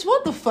 Bitch,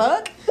 what the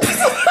fuck? What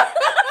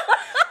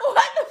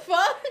the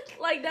fuck?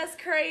 Like, that's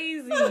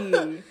crazy.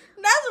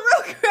 That's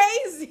real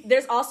crazy.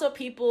 There's also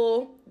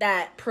people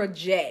that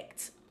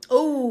project.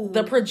 Ooh.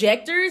 The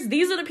projectors,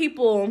 these are the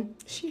people,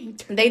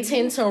 they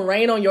tend to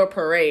rain on your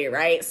parade,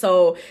 right?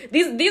 So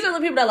these are the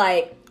people that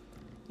like,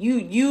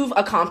 you've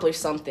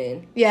accomplished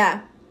something.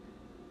 Yeah.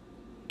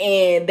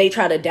 And they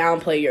try to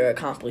downplay your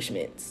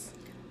accomplishments.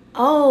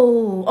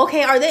 Oh,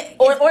 okay. Are they...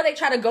 Or they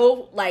try to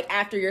go like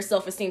after your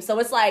self-esteem. So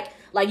it's like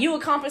you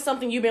accomplished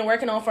something you've been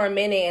working on for a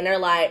minute and they're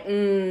like,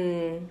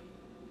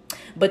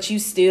 but you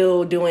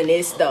still doing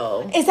this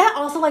though. Is that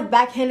also like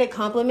backhanded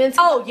compliments?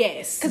 Oh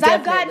yes, because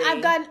I've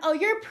gotten. Oh,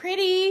 you're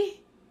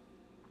pretty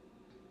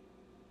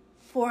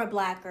for a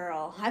black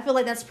girl. I feel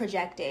like that's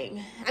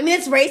projecting. I mean,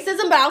 it's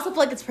racism, but I also feel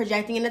like it's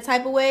projecting in a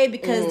type of way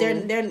because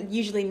they're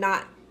usually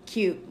not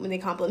cute when they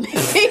compliment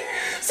me.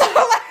 So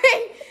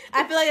like,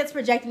 I feel like that's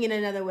projecting in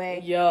another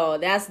way. Yo,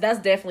 that's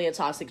definitely a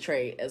toxic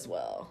trait as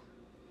well.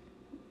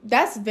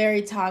 That's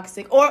very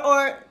toxic.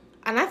 Or,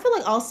 and I feel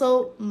like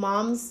also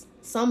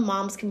some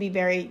moms can be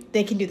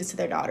they can do this to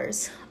their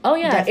daughters. Oh,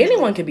 yeah. Definitely.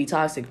 Anyone can be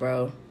toxic,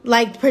 bro.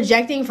 Like,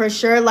 projecting for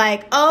sure.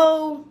 Like,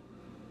 oh,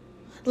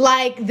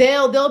 like,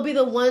 they'll be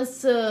the ones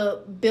to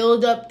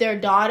build up their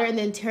daughter and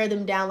then tear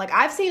them down. Like,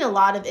 I've seen a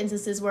lot of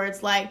instances where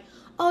it's like,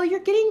 oh,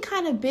 you're getting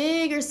kind of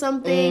big or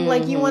something.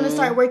 Like, you want to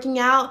start working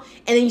out.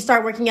 And then you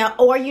start working out.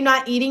 Oh, are you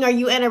not eating? Are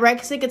you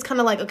anorexic? It's kind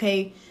of like,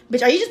 okay,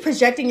 bitch, are you just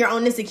projecting your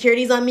own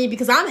insecurities on me?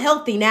 Because I'm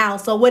healthy now.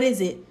 So what is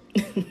it?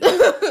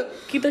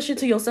 Keep that shit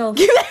to yourself.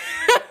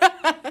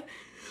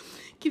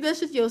 Keep that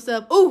shit to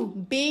yourself. Ooh,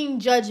 being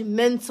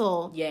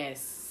judgmental.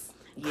 Yes.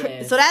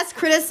 So that's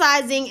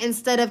criticizing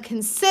instead of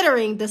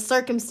considering the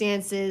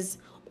circumstances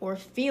or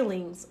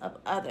feelings of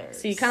others.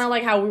 See, kind of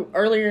like how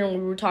earlier we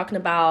were talking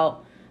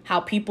about how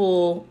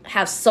people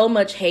have so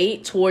much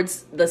hate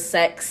towards the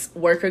sex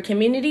worker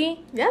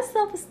community. That's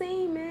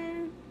self-esteem,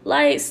 man.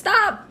 Like,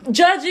 stop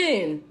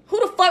judging. Who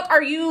the fuck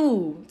are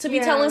you to be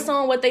telling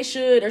someone what they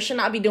should or should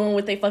not be doing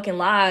with their fucking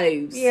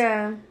lives?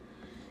 Yeah.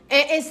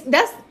 And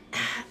that's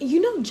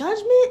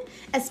judgment,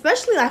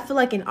 especially I feel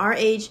like in our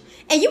age,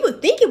 and you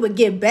would think it would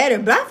get better,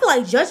 but I feel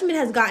like judgment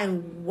has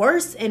gotten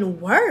worse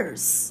and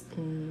worse.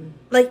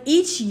 Like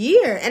each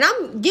year. And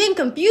I'm getting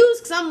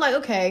confused because I'm like,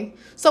 okay,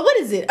 so what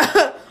is it?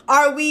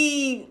 Are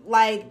we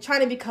like trying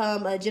to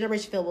become a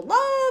generation filled with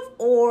love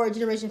or a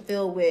generation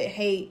filled with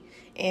hate?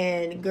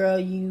 And girl,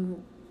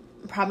 you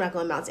probably not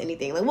going to amount to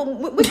anything. Like,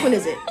 which one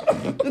is it?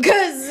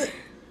 Because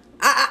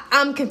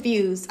I'm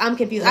confused.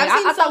 Like,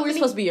 I thought we were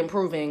supposed to be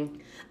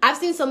improving. I've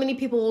seen so many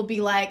people will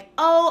be like,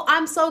 oh,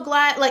 I'm so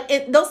glad. Like,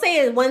 they'll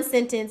say in one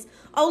sentence,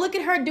 oh, look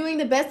at her doing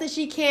the best that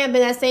she can.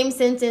 But in that same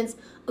sentence,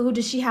 oh,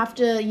 does she have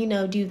to,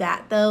 do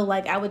that, though?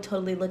 Like, I would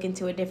totally look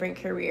into a different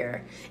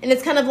career. And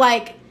it's kind of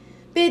like,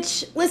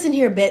 bitch, listen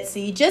here,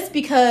 Betsy. Just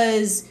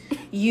because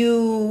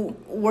you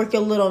work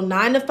your little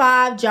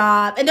 9-to-5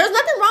 job, and there's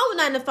nothing wrong with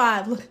 9 to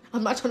 5. Look,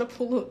 I'm not trying to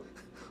pull up.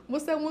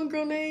 What's that one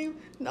girl name?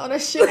 No,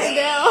 that shit went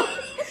down.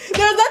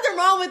 There's nothing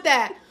wrong with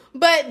that.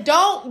 But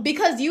don't,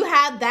 because you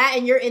have that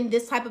and you're in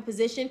this type of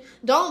position,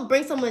 don't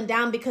bring someone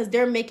down because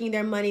they're making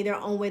their money their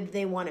own way that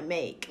they want to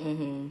make.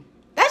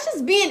 That's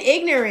just being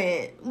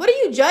ignorant. What are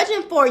you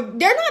judging for?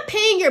 They're not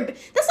paying your...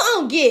 That's what I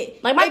don't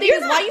get. Like, my thing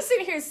is, why you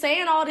sitting here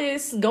saying all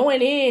this,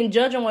 going in,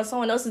 judging what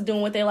someone else is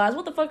doing with their lives?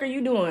 What the fuck are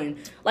you doing?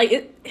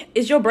 Like,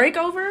 is your break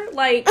over?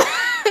 Like,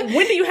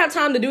 when do you have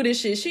time to do this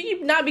shit? Should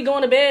you not be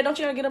going to bed? Don't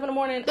you gotta get up in the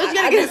morning? Like,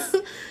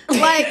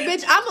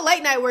 bitch, I'm a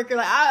late night worker.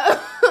 Like,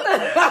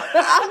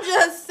 I'm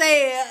just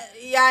saying.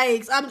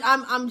 Yikes.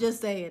 I'm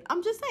just saying.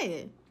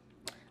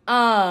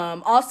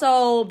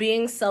 Also,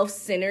 being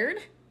self-centered.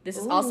 This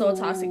is also a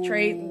toxic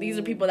trait. These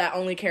are people that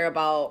only care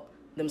about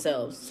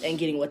themselves and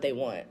getting what they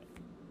want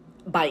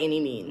by any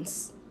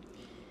means.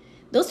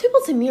 Those people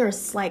to me are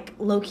like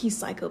low-key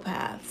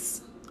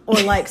psychopaths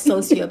or like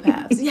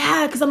sociopaths.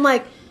 Yeah, because I'm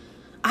like,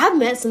 I've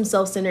met some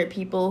self-centered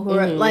people who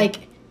are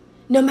like,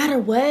 no matter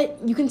what,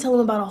 you can tell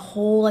them about a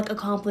whole like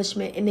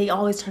accomplishment and they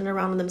always turn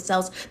around on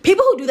themselves.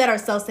 People who do that are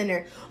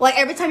self-centered. Like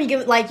every time you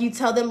give like, you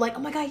tell them like,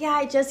 oh my God, yeah,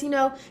 I just,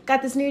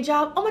 got this new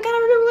job. Oh my God, I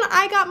remember when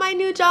I got my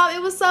new job.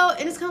 It was so,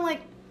 and it's kind of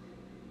like,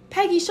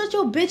 Peggy, shut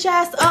your bitch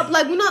ass up.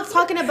 Like, we're not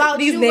talking about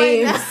these you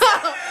names. right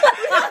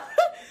now.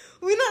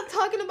 we're not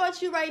talking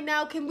about you right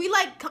now. Can we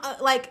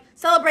like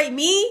celebrate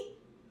me?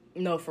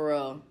 No, for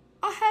real.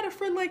 I had a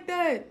friend like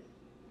that.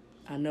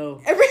 I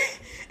know.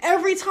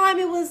 Every time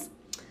it was,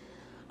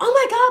 oh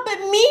my God, but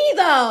me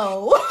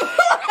though.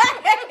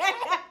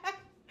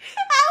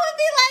 I would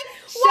be like,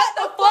 shut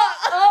the fuck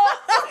up.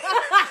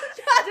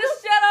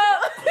 Just shut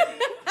up.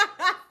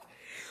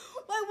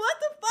 Like, what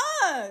the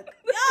fuck?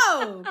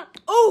 Yo.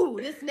 Oh,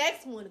 this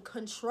next one,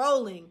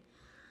 controlling.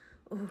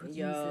 Oh,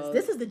 Jesus.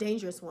 This is the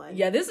dangerous one.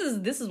 Yeah, this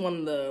is one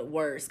of the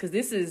worst because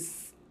this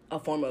is a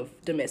form of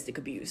domestic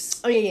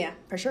abuse. Oh, yeah,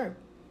 for sure.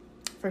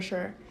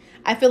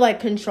 I feel like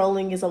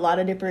controlling is there's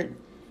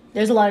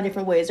a lot of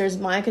different ways. There's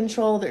mind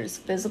control, there's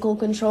physical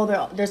control,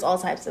 there's all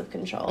types of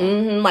control.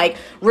 Mm-hmm. Like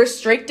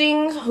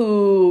restricting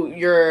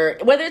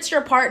whether it's your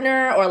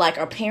partner or like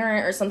a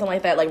parent or something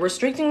like that, like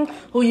restricting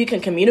who you can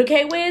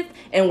communicate with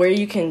and where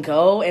you can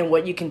go and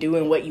what you can do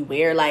and what you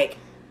wear. Like,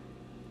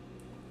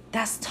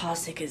 that's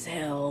toxic as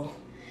hell.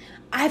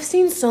 I've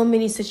seen so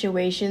many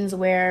situations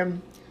where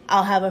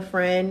I'll have a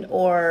friend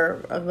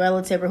or a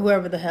relative or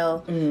whoever the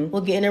hell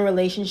will get in a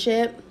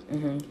relationship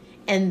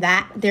and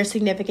that their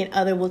significant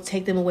other will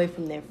take them away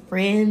from their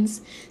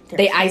friends.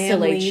 They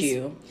isolate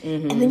you.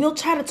 And then you'll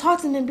try to talk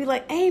to them and be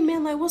like, hey,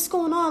 man, like, what's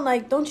going on?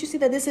 Like, don't you see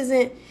that this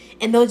isn't...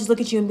 And they'll just look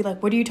at you and be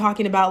like, what are you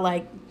talking about?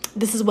 Like,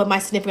 this is what my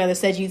significant other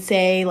said you'd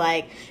say.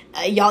 Like,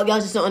 y'all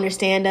just don't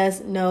understand us.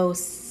 No,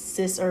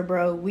 sis or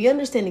bro, we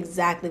understand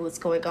exactly what's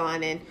going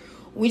on. And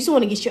we just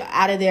want to get you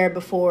out of there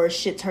before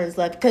shit turns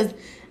left. Because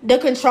the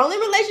controlling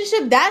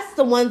relationship, that's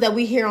the ones that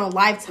we hear on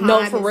Lifetime.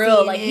 No, for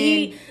real. Like,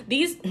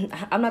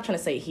 I'm not trying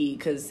to say he,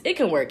 because it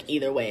can work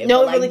either way.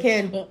 No, it really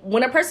can.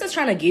 When a person's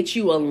trying to get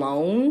you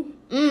alone,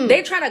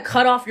 they try to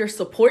cut off your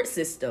support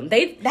system.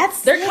 They're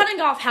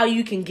cutting off how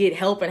you can get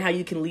help and how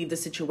you can leave the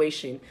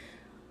situation.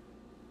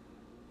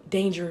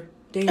 Danger.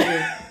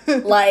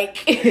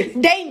 Like,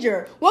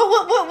 danger.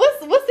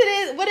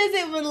 What is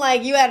it when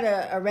like you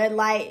at a red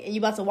light and you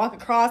about to walk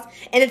across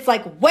and it's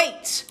like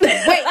wait.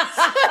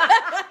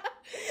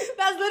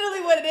 That's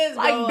literally what it is,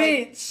 like, bro.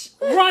 bitch,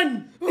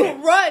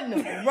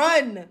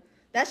 run.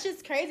 That's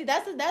just crazy.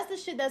 That's the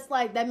shit that's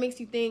like that makes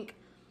you think.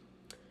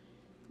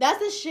 That's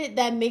the shit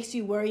that makes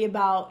you worry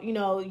about,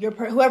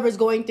 whoever's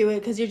going through it,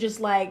 because you're just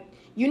like,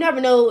 you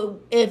never know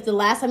if the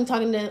last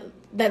time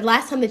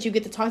that you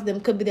get to talk to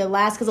them could be their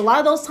last, because a lot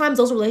of those times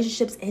those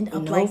relationships end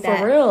up like that.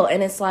 For real.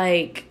 And it's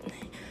like,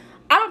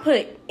 I don't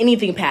put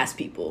anything past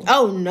people.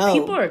 Oh no,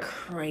 people are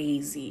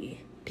crazy.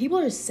 People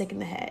are sick in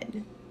the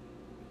head.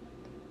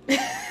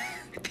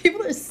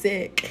 People are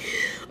sick.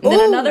 And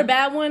then another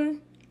bad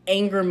one,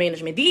 anger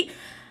management. These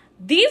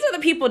are the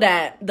people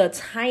that the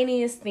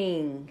tiniest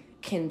thing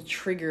can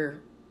trigger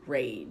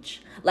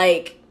rage.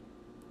 Like,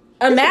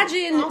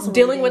 imagine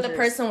dealing with a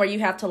person where you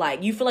have to,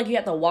 like, you feel like you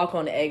have to walk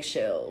on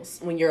eggshells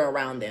when you're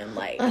around them.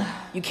 Like,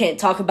 you can't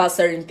talk about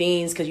certain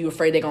things because you're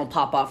afraid they're going to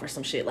pop off or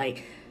some shit.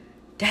 Like,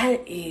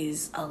 that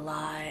is a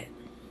lot.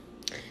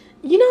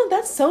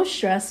 That's so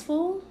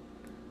stressful.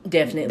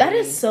 Definitely. That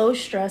is so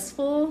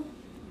stressful.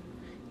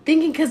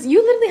 Thinking, because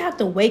you literally have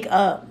to wake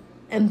up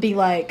and be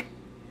like,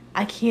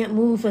 I can't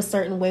move a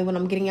certain way when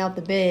I'm getting out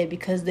the bed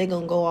because they're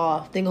going to go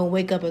off. They're going to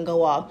wake up and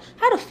go off.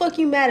 How the fuck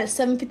you mad at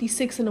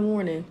 7:56 in the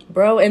morning?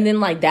 Bro, and then,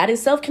 like, that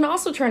itself can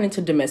also turn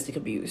into domestic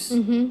abuse.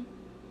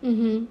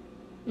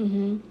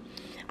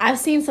 I've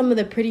seen some of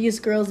the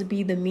prettiest girls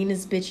be the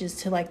meanest bitches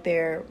to, like,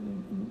 their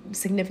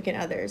significant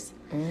others.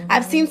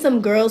 I've seen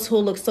some girls who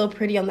look so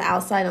pretty on the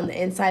outside, on the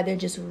inside, they're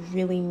just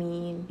really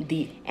mean.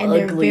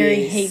 They're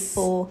very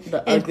hateful.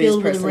 The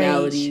ugliest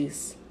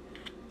personalities.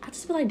 I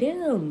just feel like,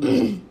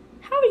 damn.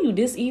 How are you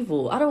this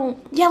evil? I don't...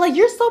 Yeah, like,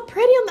 you're so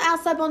pretty on the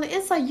outside, but on the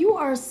inside, you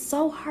are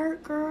so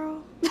hurt,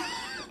 girl.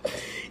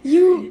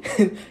 You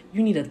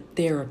need a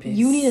therapist.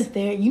 You need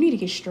to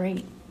get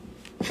straight.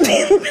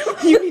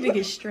 You need to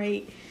get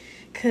straight.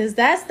 Cause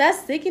that's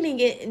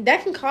sickening.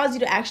 That can cause you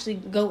to actually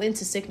go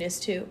into sickness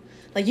too.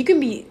 Like you can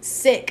be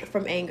sick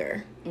from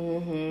anger.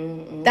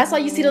 That's why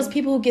you see those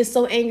people who get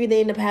so angry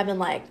they end up having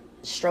like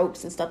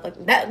strokes and stuff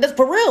like that. That's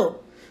for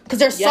real. Because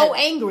they're so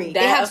angry.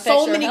 They have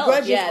so many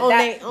grudges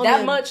on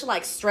them. Much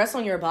like stress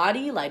on your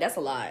body. Like that's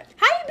a lot.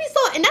 How you be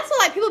so? And that's why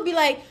like people be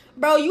like,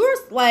 bro, you're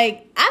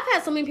like, I've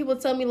had so many people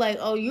tell me like,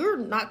 oh, you're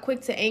not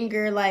quick to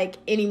anger like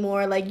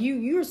anymore. Like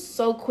you're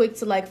so quick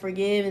to like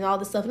forgive and all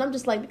this stuff. And I'm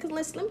just like, because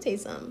let me tell you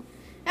something.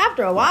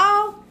 After a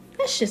while,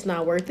 that shit's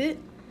not worth it.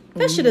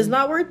 That shit is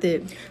not worth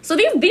it. So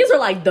these are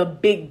like the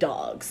big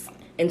dogs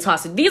in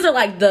toxic. These are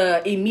like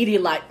the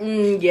immediate like,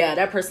 yeah,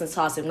 that person's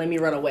toxic. Let me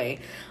run away.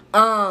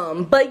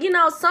 But you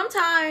know,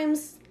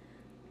 sometimes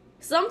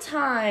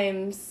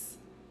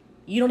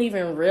you don't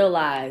even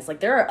realize like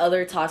there are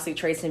other toxic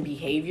traits and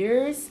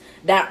behaviors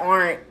that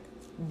aren't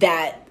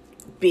that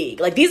big.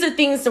 Like these are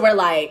things to where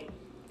like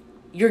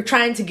you're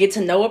trying to get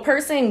to know a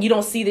person, you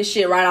don't see this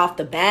shit right off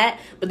the bat,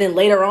 but then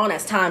later on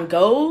as time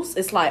goes,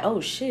 it's like, oh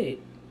shit.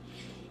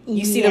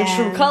 You see them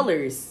true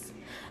colors.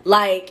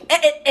 Like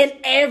and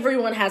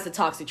everyone has a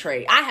toxic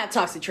trait. I have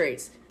toxic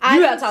traits.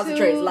 You have toxic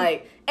traits.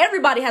 Like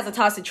everybody has a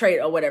toxic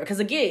trait or whatever. Because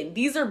again,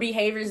 these are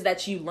behaviors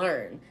that you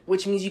learn,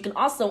 which means you can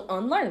also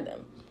unlearn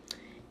them.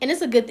 And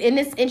it's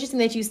interesting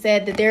that you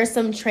said that there are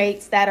some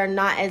traits that are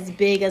not as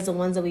big as the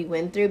ones that we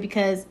went through,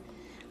 because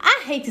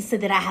I hate to say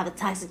that I have a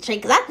toxic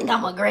trait because I think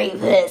I'm a great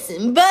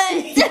person, but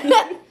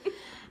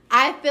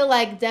I feel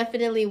like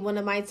definitely one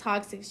of my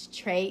toxic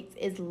traits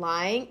is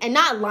lying, and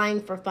not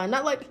lying for fun.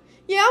 Not like,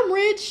 yeah, I'm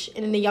rich,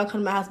 and then y'all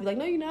come to my house and be like,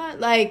 no, you're not.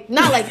 Like,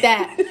 not like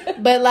that,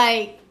 but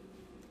like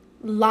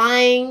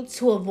lying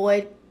to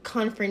avoid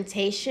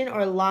confrontation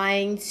or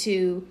lying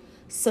to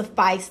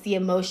suffice the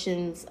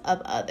emotions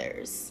of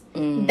others.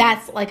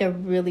 That's like a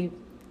really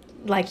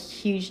like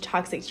huge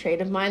toxic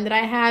trait of mine that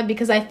I have,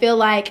 because I feel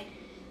like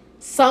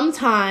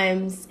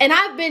sometimes, and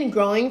I've been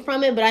growing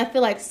from it, but I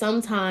feel like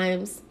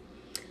sometimes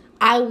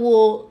I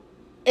will,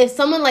 if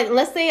someone like,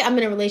 let's say I'm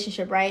in a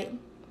relationship, right?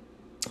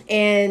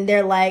 And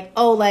they're like,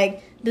 oh,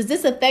 like, does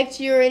this affect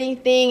you or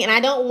anything? And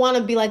I don't want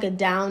to be like a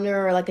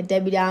downer or like a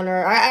Debbie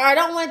Downer. I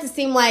don't want it to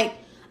seem like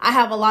I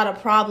have a lot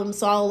of problems,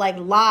 so I'll like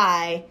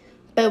lie.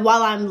 But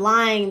while I'm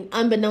lying,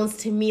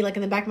 unbeknownst to me, like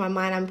in the back of my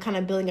mind, I'm kind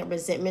of building up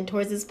resentment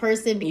towards this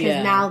person,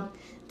 because now,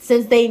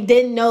 since they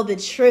didn't know the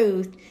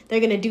truth, they're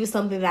going to do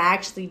something that I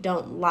actually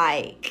don't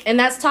like. And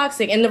that's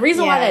toxic. And the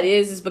reason why that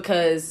is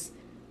because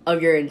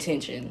of your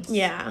intentions.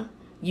 Yeah.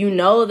 You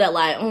know that,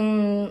 like,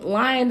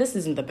 lying, this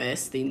isn't the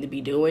best thing to be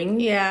doing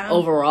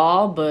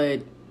overall,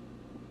 but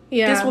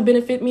this will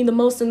benefit me the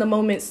most in the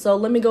moment, so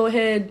let me go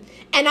ahead.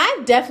 And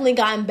I've definitely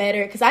gotten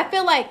better, because I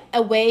feel like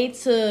a way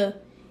to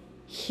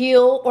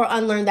heal or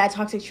unlearn that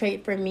toxic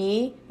trait for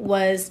me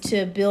was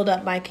to build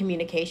up my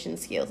communication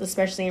skills,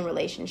 especially in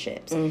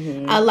relationships.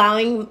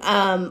 Allowing,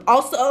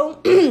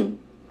 also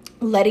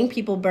letting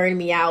people burn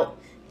me out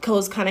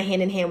goes kind of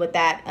hand in hand with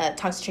that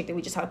toxic trait that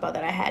we just talked about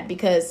that I had,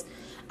 because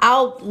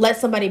I'll let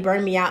somebody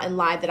burn me out and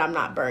lie that I'm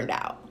not burned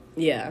out.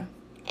 Yeah.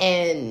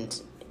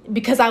 And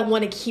because I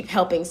want to keep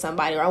helping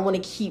somebody, or I want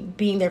to keep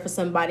being there for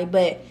somebody,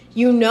 but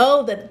you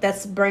know that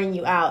that's burning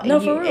you out. No,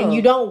 for real. And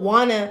you don't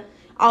want to,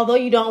 although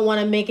you don't want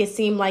to make it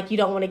seem like you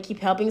don't want to keep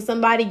helping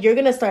somebody, you're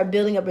going to start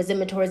building up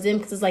resentment towards them,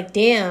 because it's like,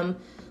 damn,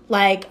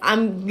 like,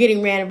 I'm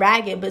getting ran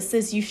ragged, but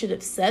sis, you should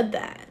have said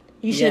that.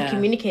 You should have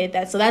communicated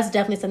that. So that's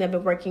definitely something I've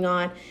been working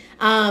on.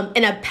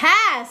 In a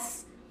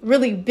past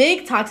really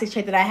big toxic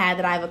trait that I had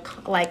that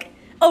I've like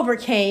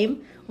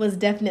overcame was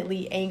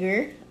definitely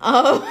anger.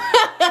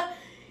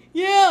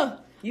 Yeah.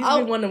 You used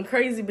to be one of them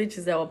crazy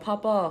bitches that would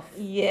pop off.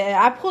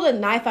 Yeah, I pulled a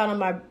knife out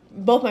on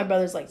both my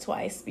brothers like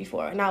twice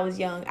before, and I was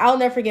young. I'll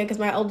never forget, because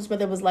my oldest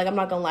brother was like, I'm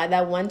not gonna lie,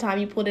 that one time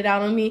you pulled it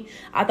out on me,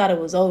 I thought it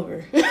was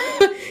over.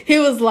 He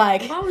was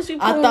like, why was you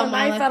pulling a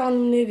knife out on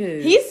them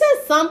niggas? He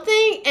said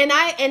something,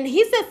 and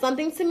he said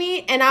something to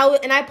me, and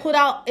I pulled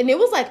out, and it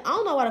was like, I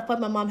don't know why the fuck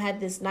my mom had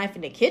this knife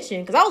in the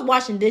kitchen, because I was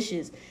washing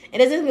dishes,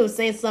 and as if he was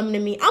saying something to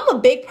me. I'm a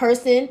big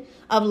person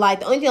of like,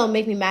 the only thing that'll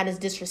make me mad is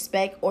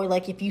disrespect, or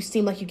like if you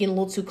seem like you're getting a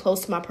little too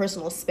close to my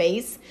personal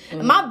space.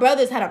 And my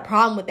brothers had a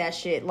problem with that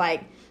shit,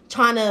 like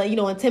trying to, you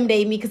know,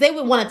 intimidate me, because they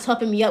would want to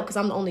toughen me up because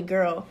I'm the only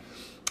girl.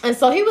 And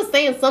so he was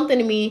saying something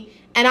to me,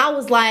 and I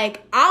was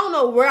like, I don't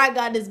know where I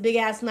got this big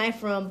ass knife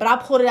from, but I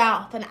pulled it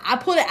out. And I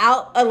put it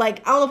out,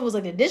 like, I don't know if it was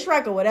like the dish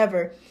rack or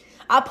whatever.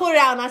 I pulled it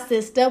out and I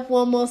said, step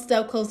one more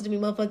step closer to me,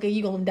 motherfucker,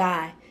 you gonna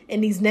die in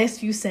these next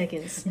few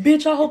seconds.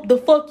 Bitch, I hope the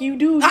fuck you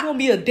do. You gonna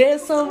be a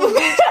dead son of a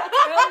bitch.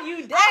 I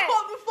you dead. I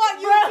hope the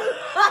fuck you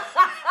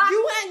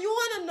do. You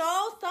wanna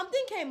know?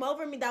 Something came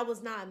over me that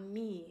was not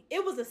me.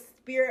 It was a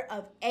spirit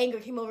of anger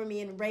came over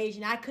me and rage,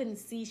 and I couldn't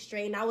see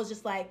straight, and I was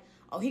just like,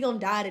 oh, he gonna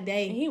die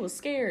today. And he was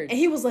scared. And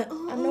he was like,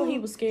 I know he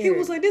was scared. He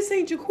was like, this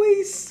ain't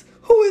Jaquise.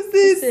 Who is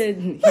this?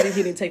 He said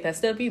he didn't take that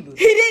step either.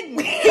 He didn't.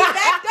 He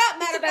backed up,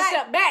 matter of fact.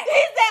 Step back. He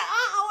said,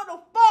 what the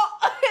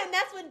fuck? And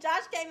that's when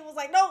Josh came and was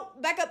like, no,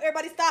 back up,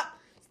 everybody, stop.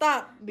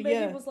 But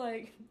Baby was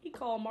like, he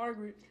called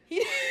Margaret.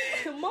 He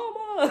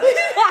Mama.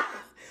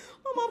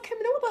 My mom came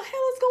in there, what the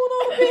hell is going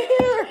on up in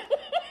here?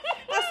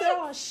 I said,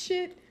 oh,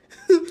 shit.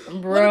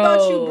 Bro. What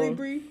about you, Bree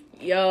Bree?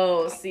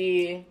 Yo,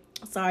 see.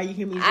 Sorry, you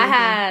hear me drinking.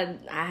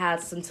 I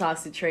had some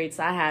toxic traits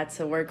I had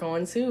to work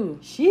on too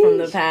Sheesh. from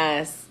the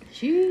past.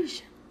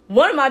 Sheesh.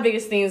 One of my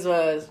biggest things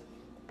was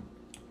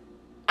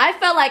I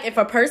felt like if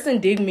a person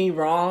did me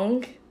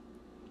wrong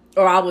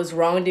or I was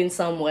wronged in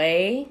some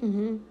way,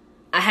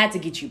 I had to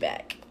get you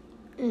back.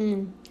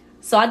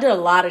 So I did a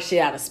lot of shit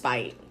out of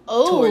spite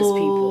towards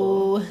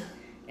people.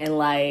 And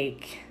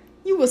like...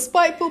 You a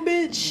spiteful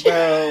bitch.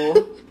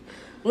 Bro.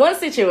 One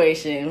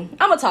situation.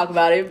 I'm going to talk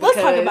about it. Let's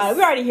talk about it.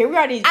 We're already here.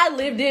 I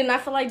lived it, and I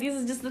feel like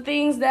these are just the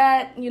things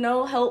that, you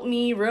know, help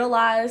me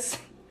realize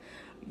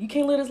you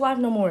can't live this life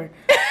no more.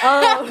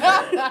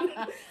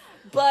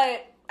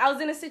 But I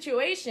was in a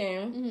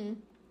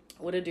situation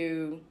with a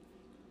dude,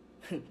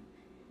 and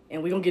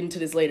we're going to get into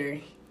this later.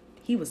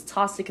 He was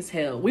toxic as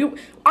hell. We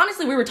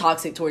were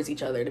toxic towards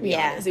each other, to be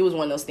honest. It was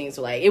one of those things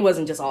where, like, it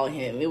wasn't just all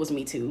him. It was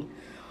me, too.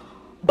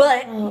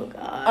 But,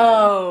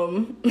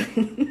 oh,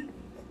 God.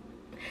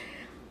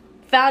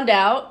 Found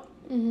out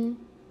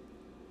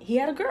he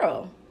had a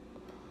girl.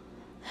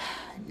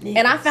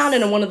 And I found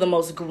it in one of the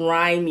most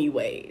grimy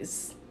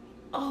ways.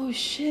 Oh,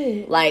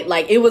 shit.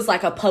 Like it was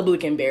like a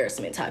public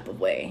embarrassment type of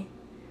way.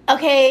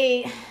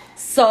 Okay.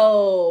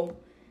 So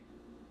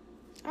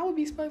I would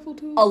be spiteful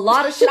too. A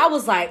lot of shit I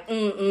was like,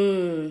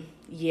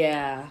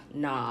 yeah,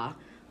 nah.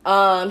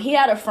 He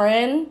had a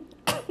friend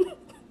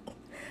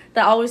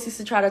that always used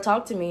to try to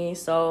talk to me,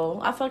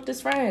 so I fucked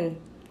his friend.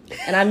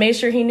 And I made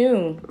sure he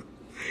knew.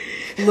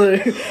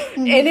 Look,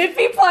 and if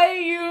he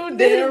play you,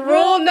 then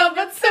rule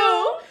number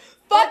 2,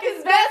 fuck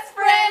his best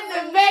friends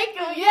and make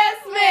him yes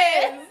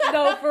men.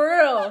 No, for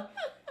real.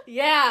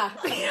 Yeah.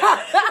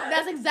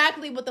 That's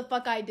exactly what the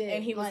fuck I did.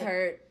 And he was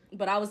hurt,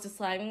 but I was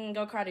just like,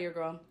 go cry to your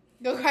girl.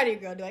 Go cry to your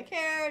girl. Do I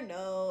care?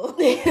 No.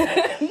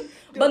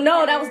 But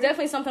no, that was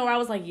definitely something where I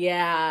was like,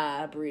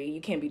 yeah, Bree,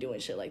 you can't be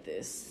doing shit like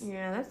this.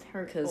 Yeah, that's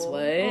hurtful. Because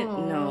what?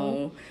 Aww.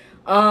 No.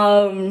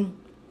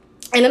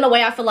 And in a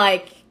way, I feel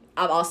like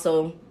I've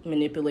also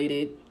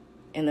manipulated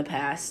in the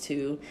past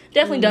too.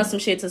 Definitely done some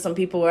shit to some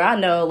people where I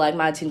know like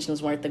my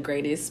intentions weren't the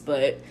greatest,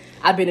 but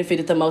I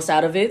benefited the most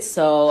out of it,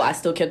 so I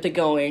still kept it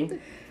going.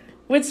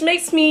 Which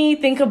makes me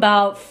think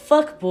about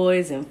fuck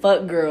boys and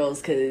fuck girls,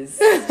 because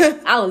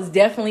I was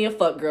definitely a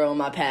fuck girl in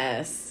my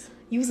past.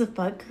 You was a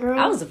fuck girl?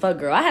 I was a fuck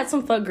girl. I had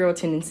some fuck girl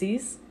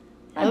tendencies.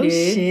 Oh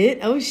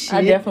shit.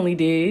 I definitely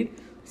did.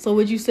 So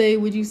would you say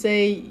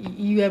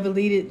you ever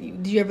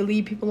did you ever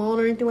lead people on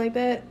or anything like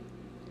that?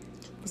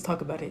 Let's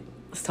talk about it.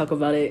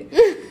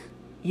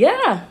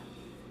 Yeah.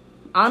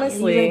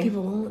 Honestly. You led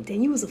people on.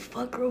 Then you was a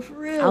fuck girl for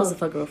real. I was a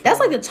fuck girl for That's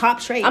real. like the top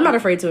trait. I'm not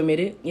afraid to admit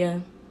it. Yeah.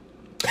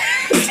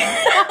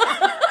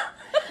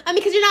 I mean,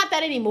 because you're not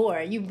that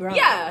anymore. You've grown.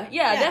 Yeah,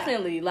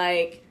 definitely.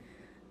 Like,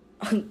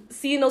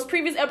 seeing those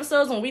previous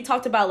episodes when we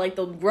talked about, like,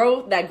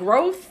 that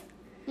growth,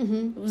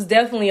 it was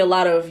definitely a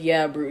lot of,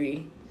 yeah,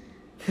 Bree.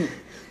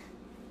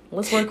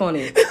 Let's work on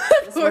it.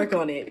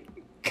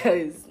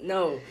 Because,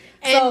 no.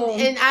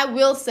 And I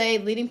will say,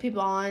 leading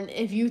people on,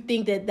 if you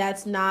think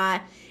that's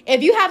not...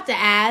 If you have to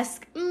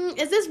ask,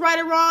 is this right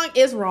or wrong?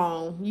 It's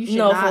wrong. You should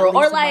not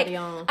lead somebody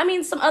on. I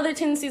mean, some other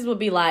tendencies would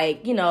be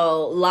like, you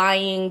know,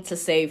 lying to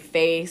save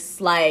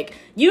face. Like,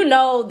 you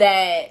know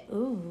that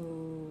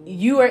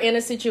you are in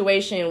a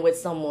situation with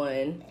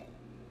someone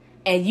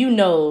and you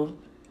know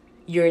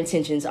your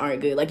intentions aren't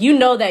good. Like, you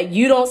know that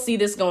you don't see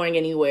this going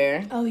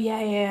anywhere. Oh,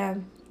 yeah.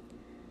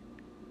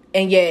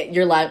 And yet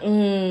you're like,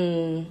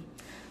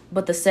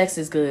 but the sex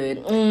is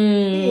good.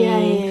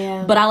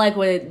 Yeah. But I like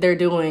what they're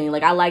doing.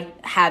 Like, I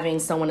like having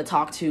someone to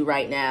talk to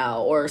right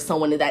now, or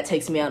someone that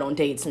takes me out on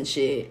dates and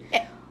shit.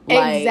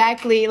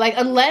 Exactly. Like,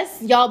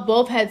 unless y'all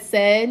both had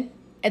said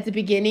at the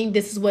beginning,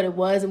 this is what it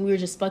was, and we were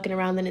just fucking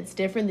around, then it's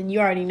different, then you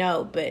already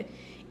know. But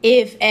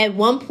if at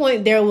one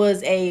point there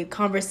was a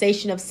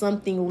conversation of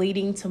something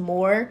leading to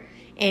more,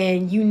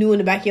 and you knew in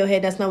the back of your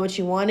head that's not what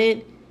you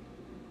wanted,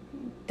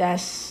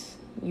 that's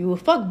you a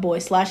fuck boy /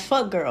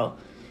 fuck girl.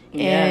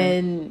 Yeah.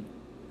 And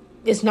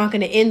it's not going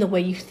to end the way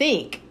you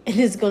think. And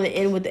it's going to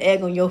end with the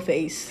egg on your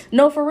face.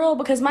 No, for real.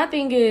 Because my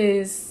thing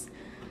is,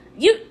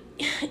 you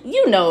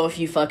know if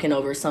you fucking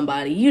over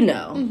somebody, you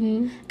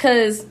know.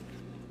 Because,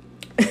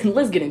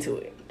 let's get into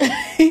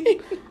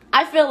it.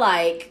 I feel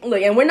like,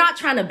 look, and we're not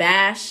trying to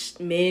bash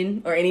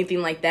men or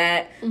anything like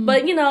that.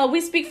 But, you know,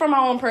 we speak from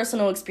our own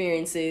personal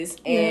experiences.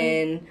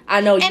 And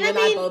I know you and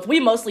I both, we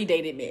mostly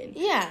dated men.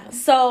 Yeah.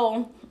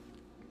 So...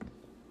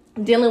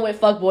 dealing with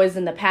fuckboys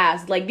in the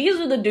past, like, these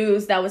are the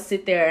dudes that would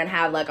sit there and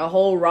have like a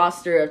whole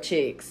roster of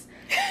chicks,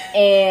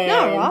 and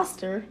not a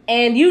roster,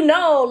 and you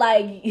know,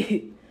 like,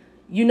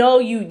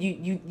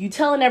 you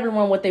telling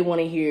everyone what they want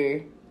to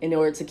hear in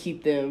order to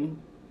keep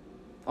them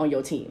on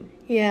your team.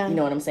 Yeah, you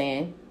know what I'm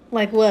saying?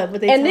 Like what?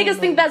 But and niggas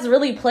think that's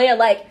really player.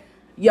 Like,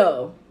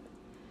 yo,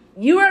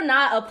 you are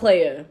not a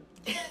player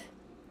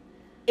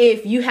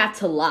if you have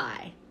to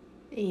lie.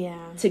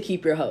 Yeah, to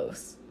keep your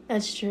hoes.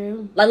 That's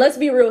true. Like, let's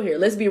be real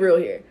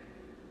here.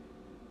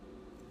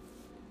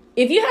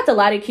 if you have to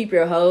lie to keep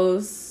your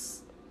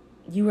hoes,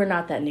 you are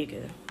not that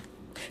nigga.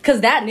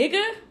 Because that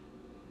nigga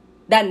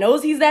that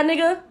knows he's that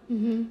nigga,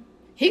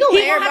 he gonna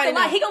let everybody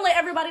know. He gonna let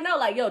everybody know,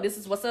 like, yo, this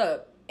is what's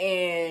up.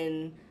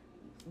 And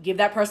give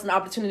that person the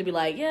opportunity to be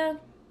like, yeah,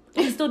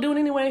 we can still do it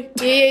anyway.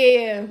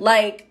 Yeah.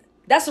 Like,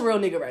 that's a real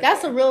nigga right there.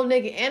 That's a real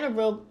nigga and a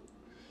real...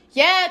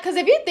 Yeah, because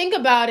if you think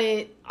about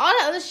it, all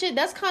that other shit,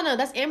 that's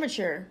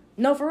amateur.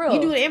 No, for real. You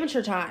do it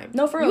amateur time.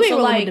 No, for real. You ain't so,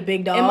 rolling like, with the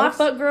big dogs. In my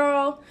fuck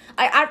girl,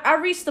 I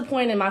reached the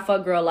point in my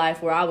fuck girl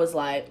life where I was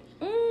like,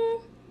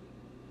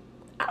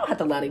 I don't have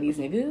to lie to these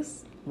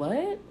niggas.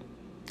 What?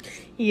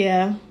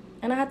 Yeah.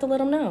 And I have to let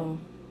them know.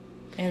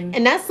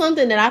 And that's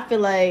something that I feel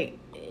like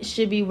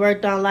should be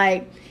worked on.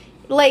 Like,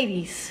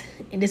 ladies,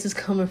 and this is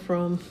coming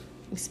from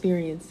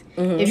experience.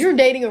 If you're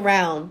dating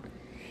around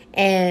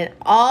and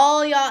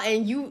all y'all,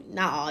 and you,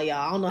 not all y'all,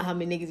 I don't know how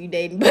many niggas you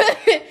dating, but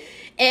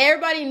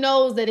everybody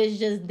knows that it's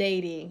just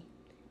dating.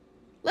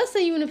 Let's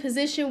say you in a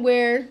position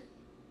where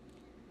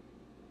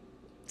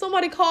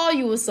somebody call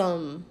you or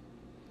something.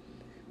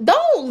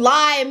 Don't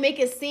lie and make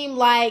it seem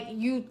like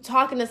you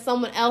talking to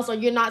someone else or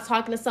you're not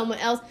talking to someone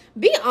else.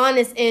 Be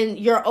honest in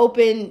your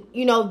open,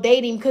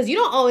 dating, because you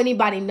don't owe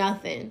anybody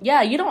nothing.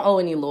 Yeah, you don't owe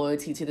any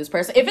loyalty to this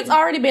person. If it's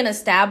already been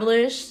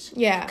established.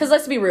 Yeah. Because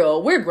let's be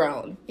real, we're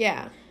grown.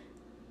 Yeah.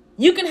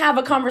 You can have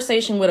a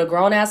conversation with a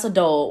grown-ass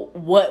adult.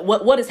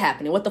 What is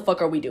happening? What the fuck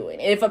are we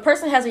doing? If a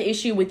person has an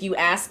issue with you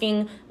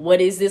asking,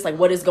 what is this? Like,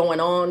 what is going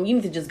on? You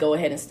need to just go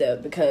ahead and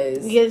step,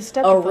 because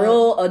a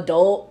real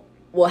adult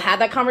will have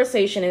that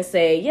conversation and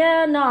say,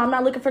 yeah, no, I'm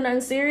not looking for nothing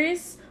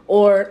serious.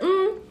 Or,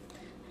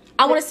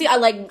 I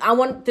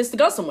want this to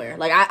go somewhere.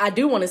 Like, I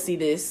do want to see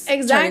this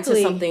turn into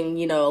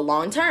something,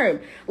 long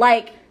term.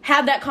 Like,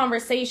 have that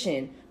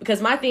conversation.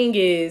 Because my thing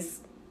is,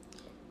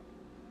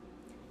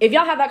 if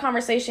y'all have that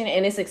conversation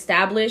and it's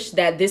established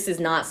that this is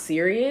not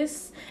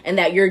serious and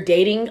that you're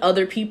dating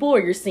other people or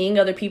you're seeing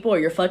other people or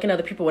you're fucking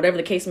other people, whatever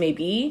the case may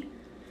be,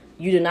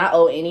 you do not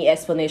owe any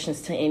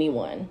explanations to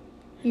anyone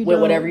with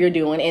whatever you're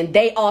doing. And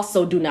they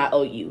also do not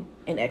owe you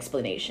an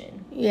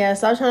explanation. Yeah,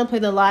 stop trying to play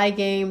the lie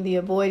game, the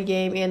avoid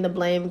game, and the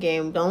blame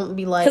game. Don't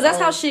be like... Because that's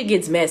how shit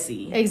gets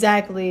messy.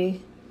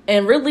 Exactly.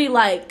 And really,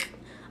 like,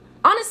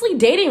 honestly,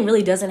 dating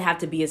really doesn't have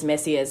to be as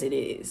messy as it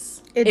is.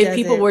 If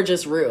people were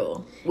just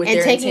real with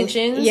their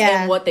intentions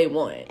and what they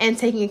want. And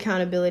taking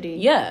accountability.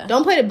 Yeah.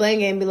 Don't play the blame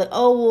game and be like,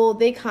 oh, well,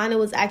 they kind of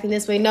was acting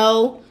this way.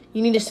 No,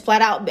 you need to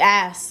flat out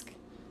ask,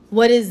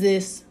 what is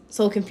this?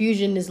 So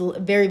confusion is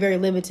very, very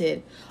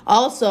limited.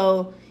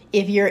 Also,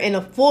 if you're in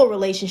a full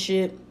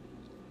relationship,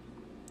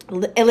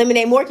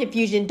 eliminate more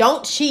confusion.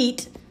 Don't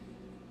cheat.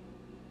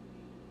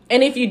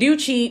 And if you do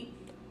cheat,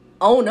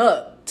 own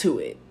up to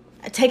it.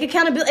 Take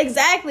accountability.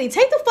 Exactly.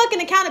 Take the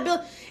fucking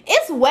accountability.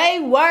 It's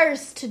way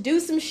worse to do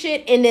some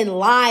shit and then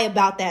lie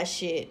about that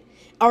shit.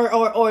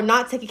 Or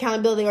not take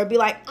accountability or be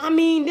like,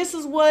 this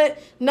is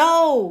what...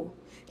 No.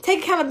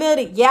 Take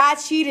accountability. Yeah, I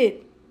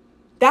cheated.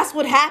 That's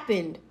what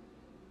happened.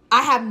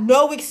 I have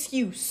no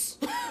excuse.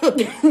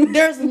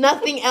 There's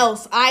nothing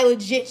else. I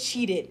legit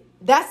cheated.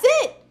 That's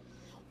it.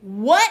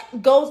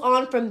 What goes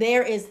on from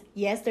there is,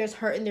 yes, there's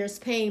hurt and there's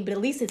pain, but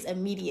at least it's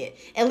immediate.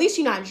 At least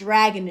you're not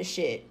dragging the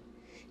shit.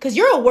 Because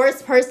you're a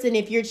worse person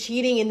if you're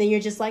cheating and then you're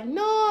just like,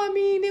 no,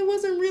 it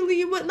wasn't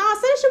really... Nah, say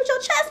that shit with your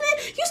chest, man.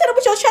 You said it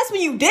with your chest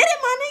when you did it,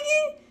 my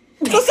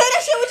nigga. So say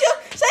that shit with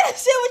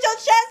your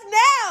chest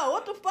now.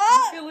 What the fuck?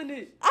 I'm feeling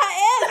it.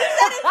 I am.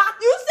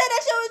 You said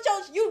that shit with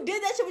your... You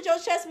did that shit with your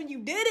chest when you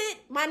did it,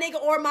 my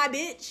nigga or my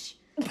bitch.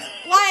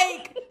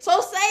 Like, so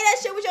say that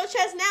shit with your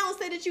chest now and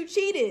say that you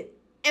cheated.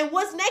 And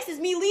what's next is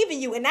me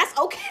leaving you, and that's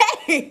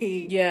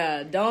okay.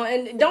 Yeah,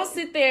 don't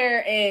sit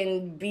there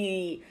and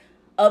be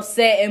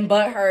upset and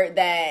butthurt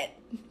that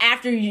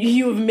after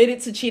you admitted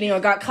to cheating or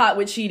got caught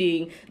with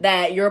cheating,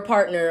 that your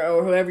partner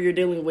or whoever you're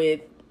dealing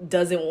with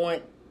doesn't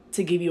want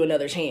to give you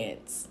another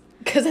chance.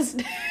 Because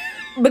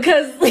y'all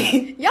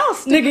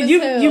stupid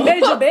nigga, you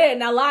made your bed,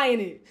 now lie in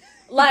it.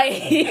 Like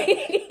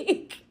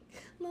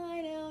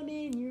lie down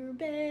in your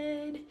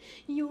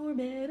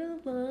bed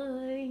of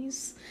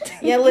lies.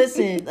 Yeah,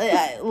 listen,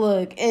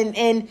 look,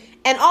 and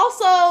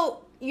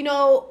also,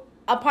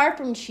 apart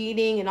from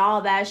cheating and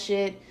all that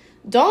shit,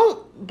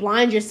 don't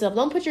blind yourself.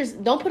 Don't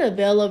put a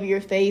veil over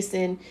your face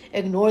and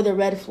ignore the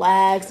red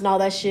flags and all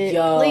that shit.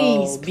 Yo,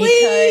 please.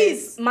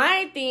 Because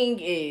my thing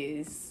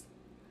is,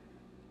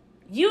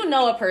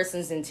 a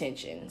person's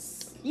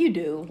intentions. You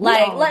do.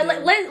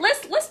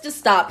 Let's just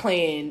stop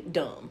playing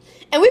dumb.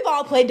 And we've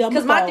all played dumb.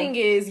 Because my thing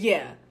is,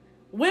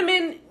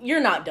 women, you're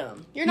not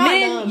dumb. You're not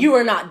Men, dumb. you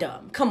are not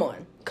dumb. Come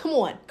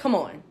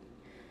on.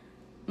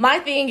 My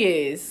thing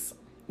is,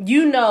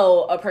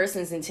 a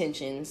person's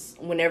intentions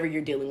whenever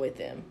you're dealing with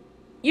them.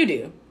 You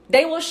do.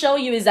 They will show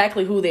you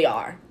exactly who they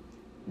are.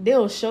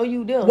 They'll show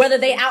you this. Whether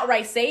they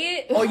outright say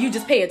it or you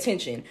just pay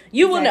attention.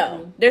 You will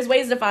know. There's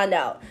ways to find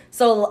out.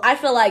 So I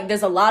feel like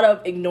there's a lot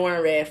of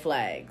ignoring red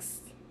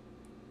flags.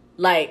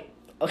 Like,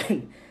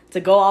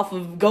 to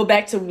go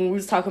back to when we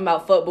was talking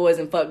about fuck boys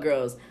and fuck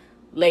girls.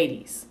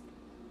 Ladies.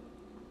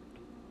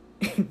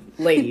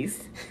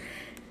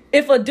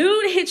 If a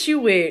dude hits you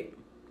with,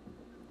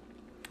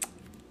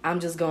 I'm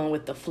just going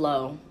with the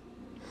flow.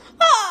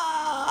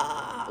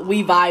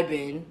 We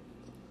vibing.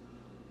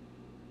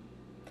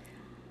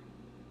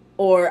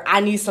 Or I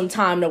need some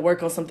time to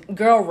work on something.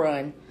 Girl,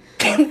 run.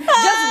 Just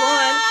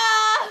run.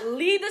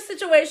 Leave the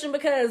situation,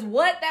 because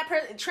what that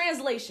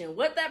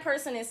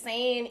person is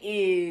saying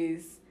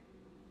is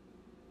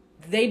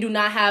they do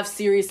not have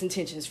serious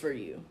intentions for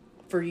you.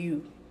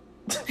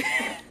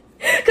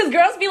 Because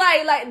girls be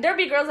like, there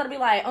be girls that'll be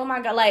like, oh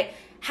my God, like,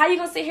 how you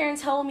gonna sit here and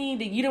tell me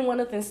that you didn't want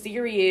nothing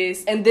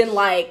serious? And then,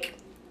 like,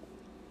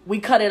 we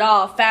cut it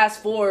off.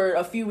 Fast forward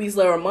a few weeks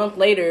later, a month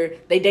later,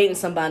 they dating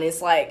somebody.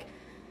 It's like,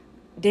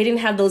 they didn't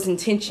have those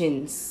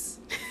intentions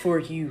for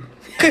you.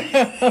 Like,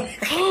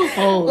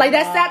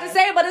 that's sad to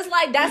say, but it's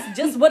like, that's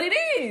just what it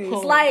is.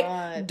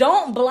 Like,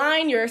 don't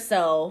blind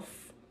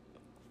yourself.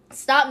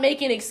 Stop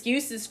making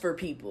excuses for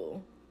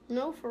people.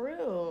 No, for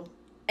real.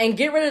 And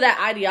get rid of that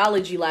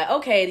ideology, like,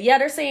 okay, yeah,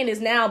 they're saying this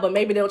now, but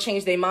maybe they'll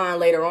change their mind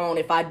later on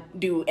if I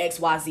do X,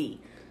 Y, Z.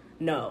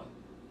 No.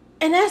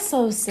 And that's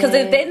so sad. Because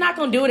if they're not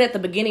going to do it at the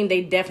beginning,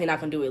 they definitely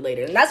not going to do it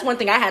later. And that's one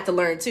thing I had to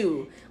learn,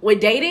 too.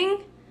 With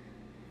dating,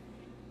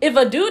 if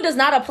a dude does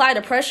not apply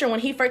the pressure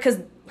when he first... Because,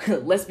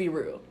 let's be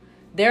real.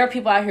 There are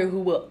people out here who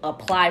will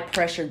apply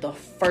pressure the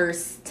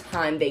first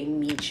time they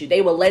meet you.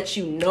 They will let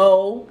you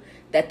know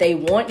that they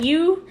want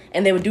you,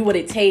 and they will do what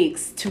it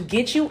takes to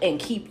get you and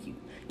keep you.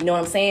 You know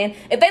what I'm saying?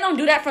 If they don't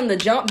do that from the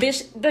jump,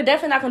 bitch, they're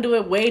definitely not going to do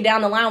it way down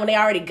the line when they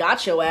already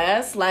got your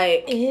ass.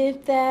 Like,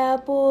 if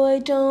that boy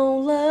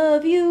don't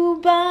love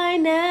you by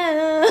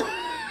now,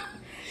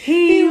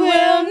 he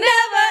will never,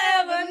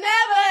 ever,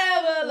 never,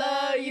 ever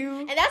love you.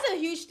 And that's a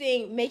huge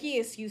thing, making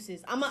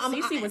excuses.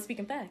 Cece was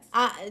speaking facts.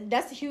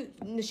 That's a huge...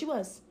 She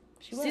was.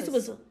 Cece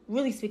was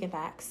really speaking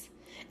facts.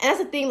 And that's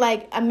the thing,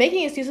 like,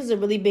 making excuses is a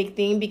really big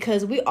thing,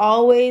 because we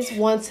always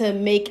want to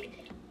make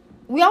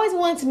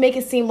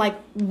it seem like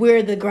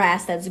we're the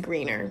grass that's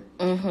greener.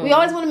 Mm-hmm. We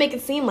always want to make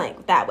it seem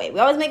like that way. We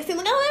always make it seem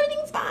like, oh,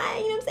 everything's fine.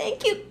 You know what I'm saying?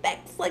 Cute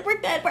facts. Like, we're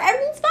good.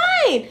 Everything's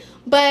fine.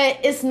 But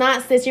it's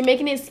not, sis. You're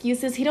making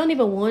excuses. He don't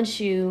even want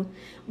you.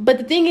 But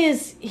the thing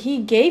is, he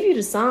gave you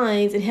the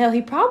signs. And hell,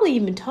 he probably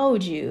even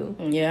told you.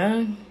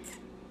 Yeah.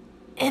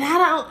 And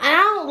I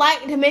don't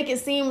like to make it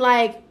seem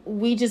like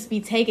we just be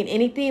taking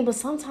anything. But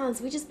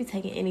sometimes we just be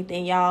taking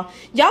anything, y'all.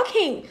 Y'all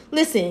can't...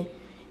 Listen...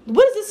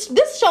 What is this?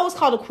 This show is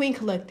called The Queen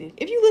Collective.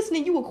 If you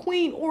listening, you a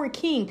queen or a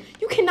king.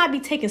 You cannot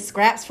be taking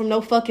scraps from no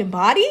fucking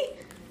body.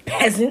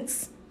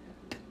 Peasants.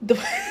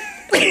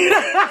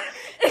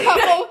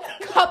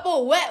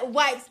 Couple wet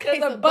wipes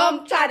because a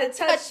bum tried to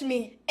touch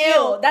me.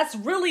 Ew. That's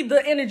really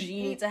the energy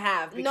you need to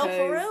have. No,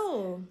 for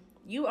real.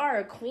 You are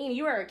a queen.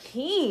 You are a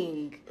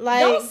king.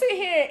 Like, don't sit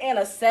here and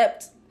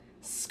accept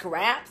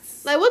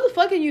scraps. Like, what the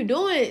fuck are you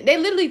doing? They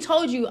literally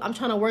told you, I'm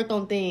trying to work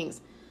on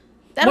things.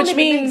 That Which don't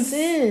means,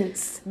 make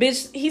sense.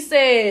 Bitch, he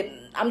said,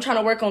 I'm trying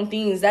to work on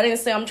things. That didn't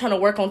say I'm trying to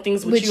work on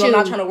things with you. I'm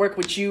not trying to work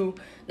with you.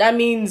 That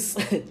means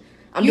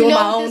I'm doing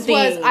my own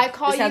thing. This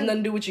has nothing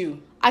to do with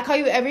you. I call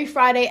you every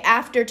Friday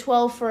after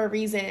 12 for a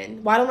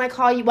reason. Why don't I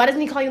call you? Why doesn't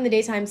he call you in the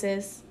daytime,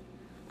 sis?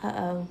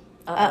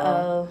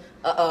 Uh-oh.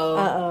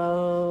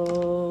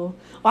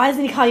 Why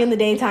doesn't he call you in the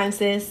daytime,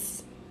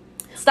 sis?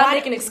 Stop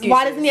making excuses.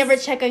 Why doesn't he ever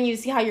check on you,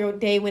 see how your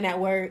day went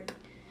at work?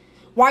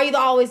 Why are you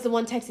always the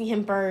one texting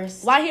him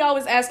first? Why he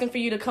always asking for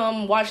you to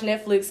come watch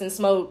Netflix and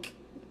smoke?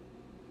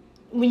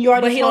 When you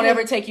already... But he don't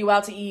ever take you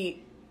out to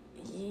eat.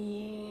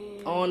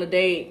 On a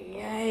date.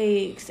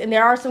 Yikes. And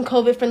there are some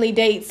COVID-friendly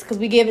dates, because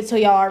we gave it to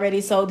y'all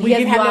already, so he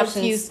doesn't have no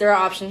excuse. There are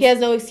options. He has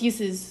no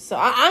excuses. So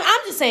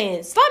I'm just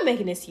saying, stop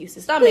making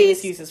excuses. Stop making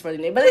excuses for the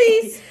name.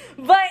 Please.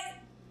 But,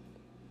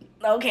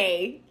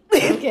 okay.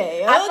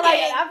 Okay.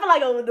 I feel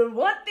like the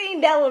one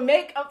thing that would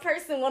make a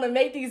person want to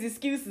make these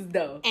excuses,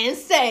 though, and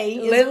say,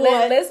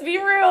 let's be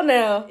real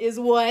now, is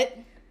what?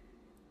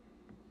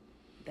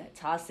 That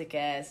toxic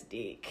ass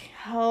dick.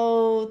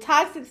 Oh,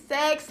 toxic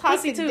sex,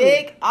 toxic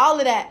dick, all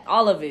of that.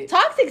 All of it.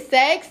 Toxic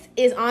sex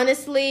is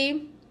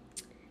honestly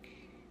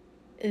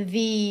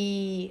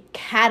the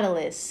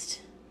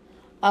catalyst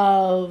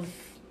of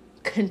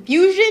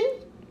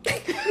confusion,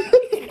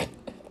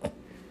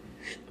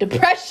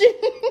 depression,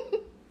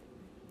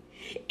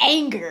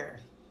 anger.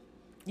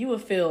 You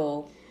would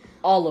feel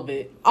all of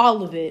it.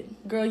 All of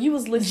it. Girl, you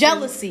was listening.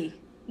 Jealousy.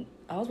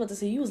 I was about to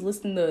say, you was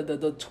listening to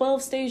the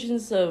 12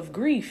 stages of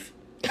grief.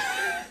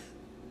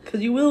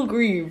 Because you will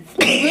grieve.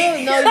 You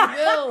will. No, you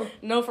will.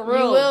 No, for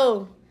real. You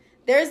will.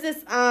 There's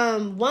this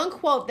one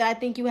quote that I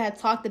think you had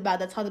talked about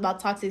that talked about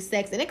toxic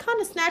sex, and it kind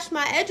of snatched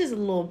my edges a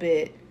little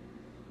bit.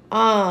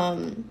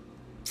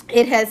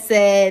 It has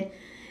said,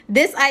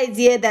 this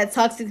idea that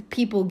toxic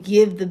people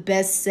give the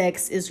best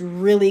sex is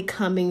really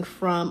coming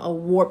from a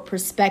warped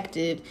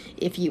perspective,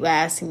 if you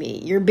ask me.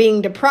 You're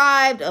being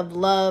deprived of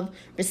love,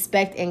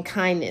 respect, and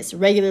kindness,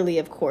 regularly,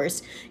 of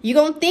course. You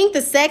don't think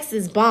the sex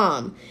is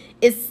bomb.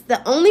 It's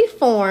the only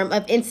form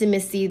of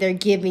intimacy they're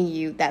giving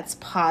you that's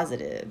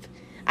positive.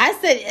 I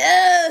said,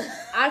 ugh.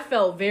 I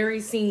felt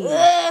very seen.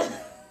 Ugh.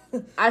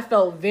 I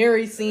felt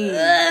very seen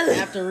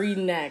after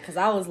reading that because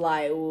I was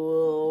like,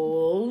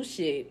 whoa,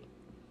 shit.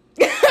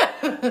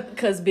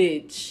 Because,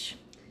 bitch.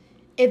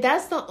 If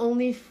that's the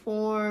only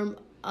form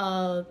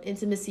of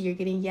intimacy you're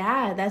getting,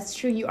 yeah, that's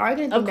true. You are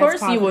going to think of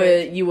course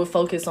you would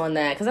focus on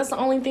that because that's the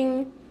only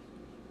thing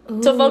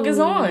to focus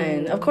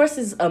on. Of course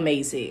it's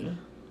amazing.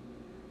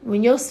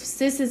 When your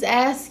sisters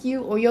ask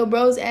you or your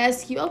bros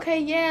ask you, okay,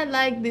 yeah,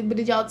 like, but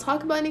did y'all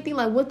talk about anything?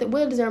 Like, what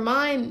does their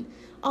mind?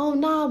 Oh,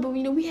 nah, but,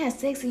 we had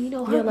sex and,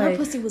 her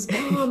pussy was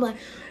bomb. Like,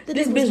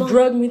 this bitch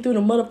drugged me through the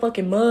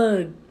motherfucking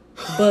mud.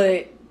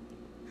 But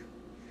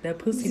that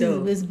pussy,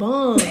 though. This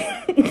bomb.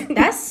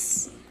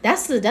 That's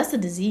a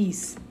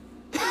disease.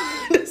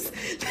 that's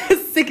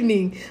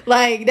sickening.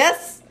 Like, that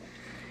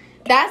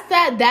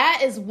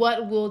is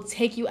what will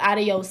take you out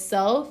of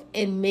yourself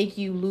and make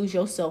you lose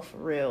yourself for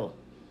real.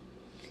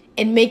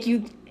 And make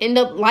you end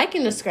up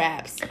liking the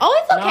scraps.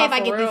 Oh, it's okay if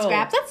I get these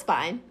scraps. That's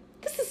fine.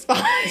 This is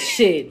fine.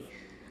 Shit.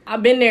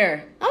 I've been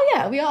there. Oh,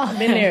 yeah. We all have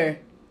been there.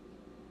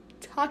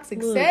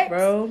 Toxic sex.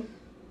 Bro.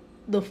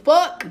 The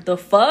fuck?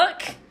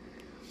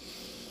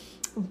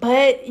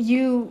 But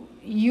you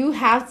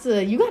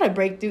gotta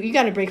break through. You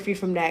gotta break free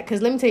from that.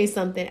 Because let me tell you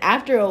something.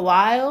 After a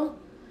while,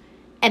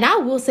 and I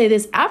will say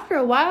this, after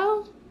a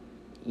while,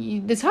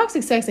 the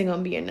toxic sex ain't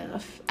gonna be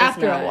enough.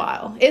 After a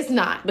while. It's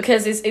not.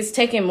 Because it's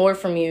taking more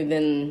from you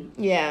than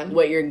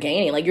what you're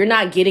gaining. Like, you're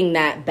not getting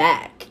that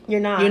back. You're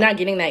not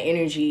getting that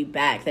energy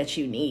back that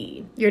you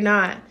need. You're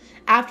not.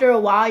 After a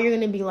while, you're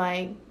gonna be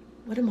like,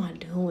 what am I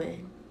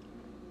doing?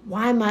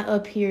 Why am I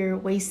up here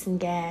wasting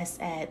gas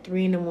at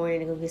 3 a.m.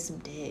 to go get some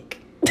dick?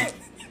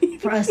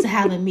 For us to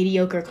have a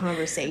mediocre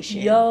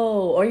conversation.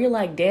 Or you're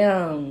like,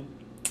 damn,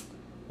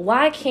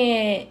 why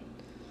can't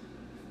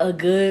a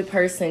good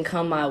person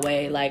come my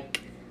way?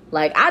 Like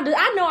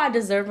I know I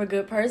deserve a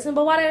good person,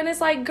 but why? And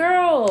it's like,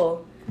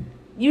 girl,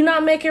 you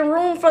not making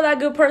room for that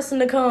good person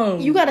to come.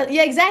 You gotta,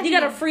 exactly. You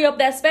gotta free up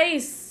that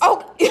space.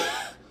 Oh,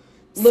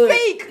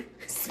 speak.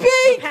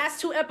 The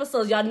past 2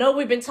 episodes, y'all know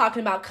we've been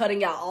talking about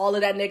cutting out all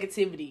of that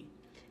negativity.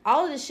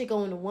 All of this shit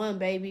go into one,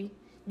 baby.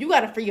 You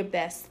gotta free up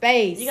that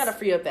space. You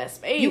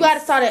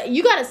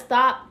gotta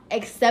stop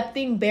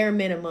accepting bare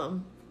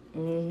minimum.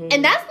 Mm-hmm.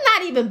 And that's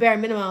not even bare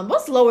minimum.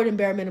 What's lower than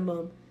bare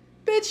minimum?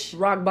 Bitch.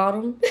 Rock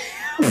bottom.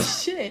 Oh,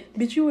 shit.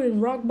 Bitch, you were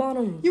in rock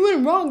bottom. You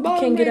in rock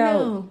bottom. You can't get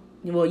out.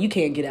 Now. Well, you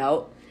can't get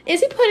out.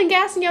 Is he putting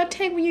gas in your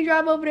tank when you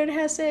drive over there to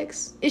have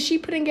sex? Is she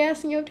putting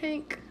gas in your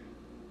tank?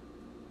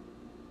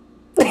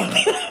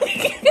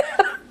 I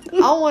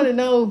want to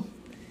know.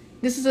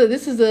 This is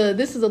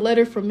a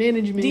letter from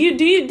management. Do you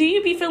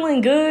be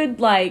feeling good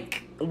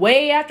like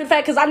way after the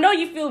fact? Because I know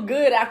you feel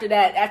good after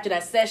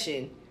that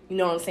session. You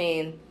know what I'm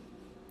saying?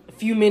 A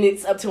few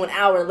minutes up to an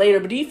hour later.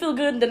 But do you feel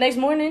good the next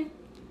morning?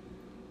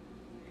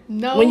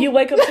 No. When you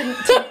wake up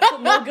to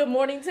no good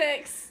morning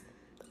text?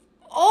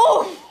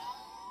 Oh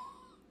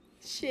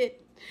shit.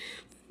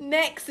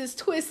 Next is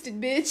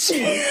twisted, bitch. Next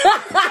is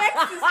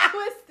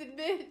twisted,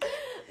 bitch.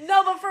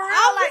 No, but for real,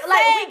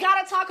 like we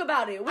gotta talk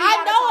about it.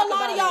 I know a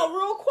lot of y'all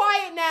real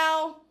quiet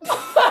now.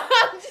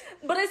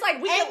 But it's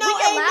like we can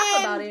laugh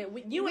about it.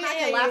 You and I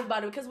can laugh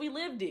about it because we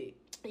lived it.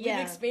 Yeah.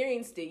 We've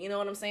experienced it. You know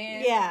what I'm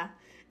saying? Yeah.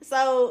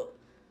 So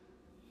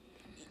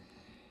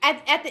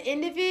at the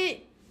end of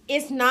it,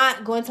 it's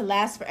not going to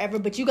last forever.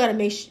 But you gotta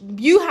make sure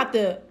you have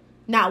to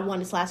not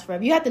want it to last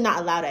forever. You have to not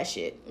allow that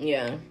shit.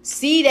 Yeah.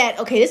 See that,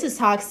 okay, this is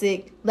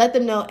toxic. Let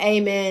them know,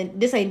 hey, man,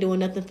 this ain't doing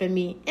nothing for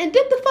me. And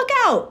dip the fuck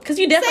out. Because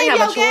you definitely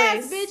have a choice.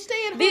 Gas, bitch.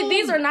 Stay at home.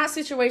 These are not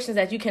situations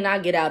that you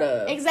cannot get out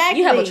of. Exactly.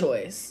 You have a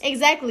choice.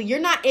 Exactly. You're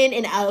not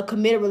in a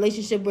committed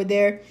relationship where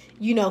they're,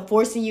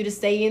 forcing you to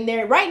stay in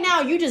there. Right now,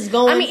 you're just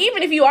going. I mean,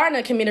 even if you are in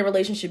a committed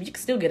relationship, you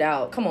can still get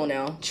out. Come on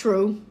now.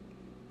 True.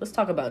 Let's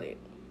talk about it.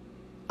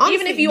 Honestly,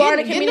 even if you are in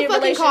a committed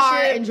relationship.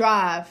 Car and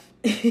drive.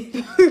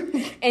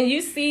 And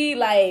you see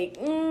like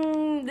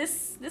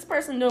this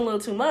person doing a little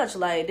too much,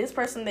 like this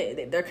person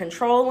they're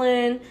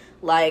controlling,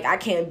 like I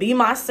can't be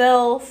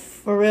myself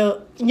for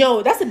real.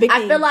 That's a big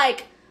thing. I feel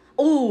like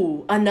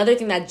another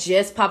thing that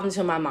just popped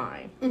into my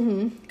mind.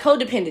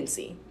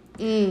 Codependency.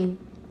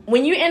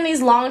 When you're in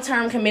these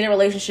long-term committed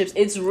relationships,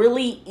 it's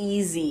really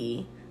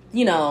easy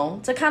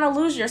to kind of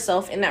lose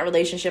yourself in that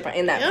relationship or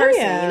in that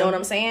person. You know what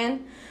I'm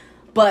saying?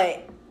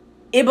 But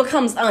it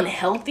becomes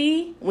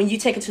unhealthy when you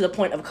take it to the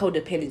point of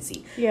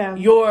codependency. Yeah.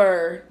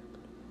 Your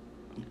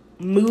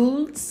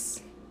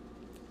moods,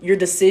 your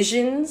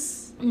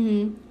decisions,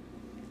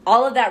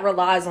 all of that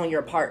relies on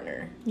your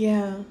partner.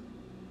 Yeah.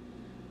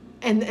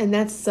 And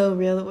that's so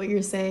real what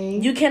you're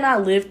saying. You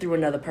cannot live through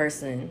another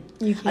person.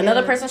 You can't.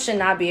 Another person should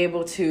not be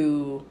able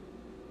to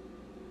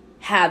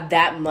have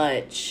that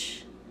much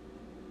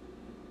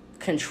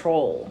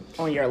control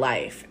on your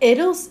life.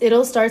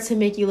 It'll start to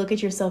make you look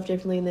at yourself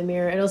differently in the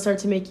mirror. It'll start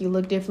to make you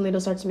look differently.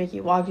 It'll start to make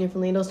you walk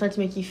differently. It'll start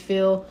to make you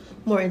feel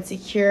more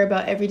insecure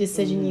about every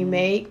decision you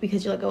make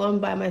because you're like, oh, I'm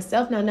by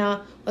myself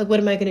now. Like, what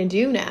am I going to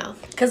do now?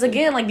 Because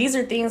again, like, these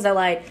are things that,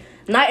 like,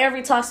 not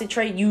every toxic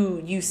trait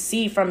you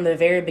see from the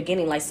very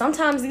beginning. Like,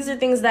 sometimes these are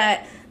things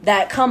that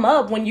come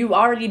up when you've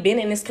already been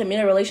in this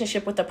committed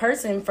relationship with the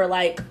person for,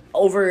 like,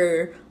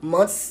 over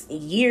months,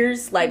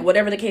 years, like,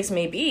 whatever the case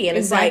may be. And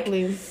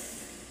exactly. It's like,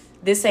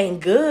 this ain't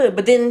good.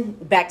 But then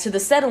back to the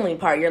settling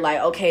part, you're like,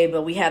 okay,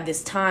 but we have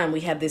this time, we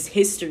have this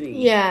history.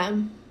 Yeah.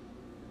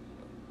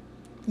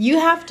 You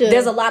have to.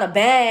 There's a lot of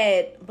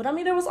bad, but I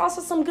mean, there was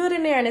also some good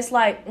in there. And it's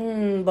like,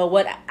 but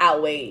what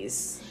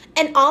outweighs?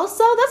 And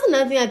also, that's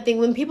another thing I think.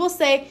 When people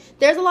say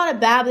there's a lot of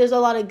bad, but there's a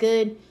lot of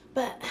good.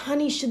 But,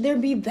 honey, should there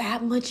be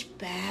that much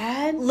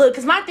bad? Look,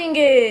 because my thing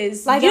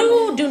is, like,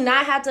 you do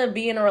not have to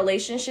be in a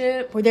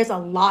relationship where there's a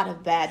lot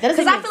of bad.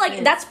 Because I feel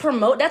like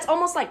that's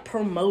almost like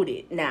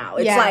promoted now.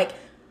 It's like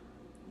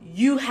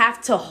you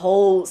have to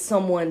hold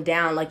someone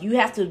down. Like, you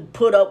have to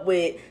put up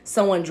with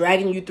someone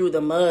dragging you through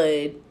the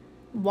mud.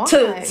 Why?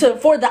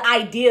 For the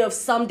idea of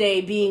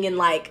someday being in,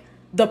 like,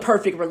 the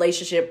perfect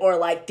relationship or,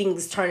 like,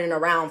 things turning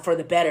around for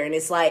the better. And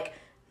it's like,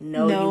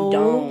 no, you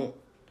don't.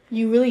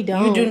 You really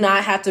don't. You do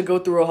not have to go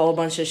through a whole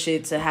bunch of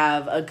shit to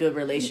have a good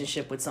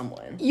relationship with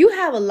someone. You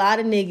have a lot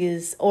of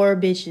niggas or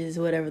bitches,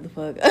 whatever the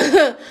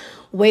fuck,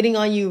 waiting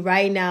on you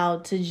right now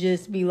to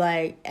just be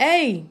like,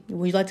 hey,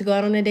 would you like to go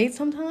out on a date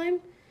sometime?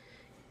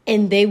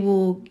 And they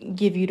will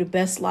give you the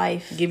best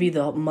life. Give you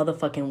the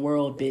motherfucking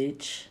world,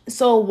 bitch.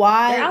 So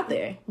why... They're out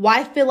there.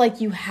 Why feel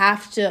like you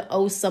have to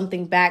owe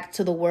something back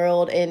to the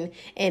world and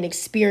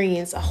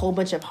experience a whole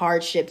bunch of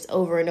hardships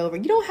over and over?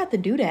 You don't have to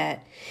do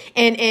that.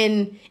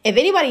 And if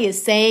anybody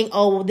is saying,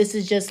 oh, well, this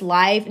is just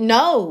life.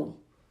 No.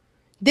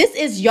 This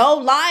is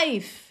your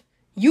life.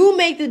 You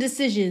make the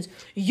decisions.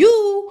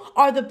 You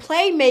are the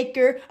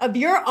playmaker of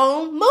your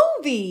own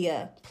movie.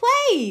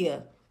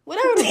 Play.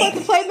 Whatever the fuck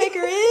the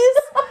playmaker is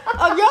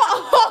of your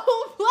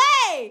own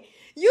play.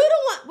 You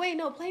don't want... Wait,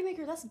 no,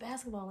 playmaker, that's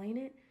basketball, ain't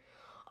it?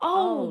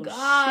 Oh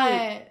God.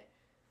 Shit.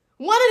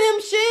 One of them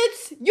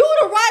shits. You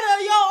the writer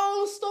of your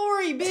own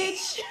story,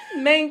 bitch.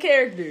 Main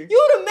character.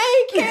 You the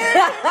main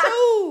character,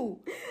 too.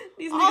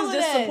 These niggas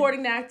just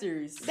supporting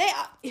actors.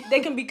 They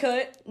can be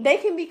cut. They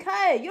can be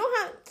cut. You don't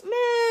have...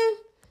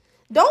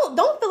 Man.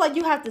 Don't feel like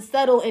you have to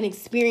settle and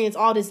experience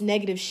all this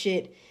negative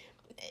shit.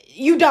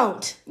 You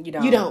don't. You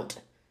don't.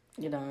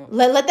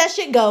 Let that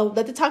shit go.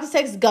 Let the toxic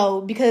sex go.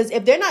 Because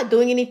if they're not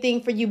doing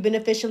anything for you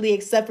beneficially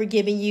except for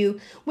giving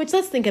you, which,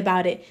 let's think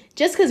about it.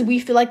 Just because we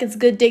feel like it's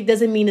good dick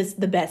doesn't mean it's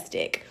the best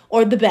dick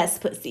or the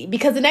best pussy.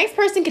 Because the next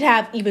person could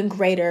have even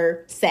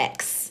greater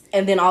sex.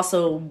 And then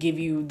also give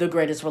you the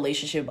greatest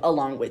relationship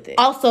along with it.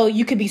 Also,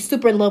 you could be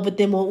super in love with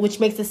them,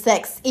 which makes the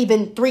sex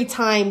even 3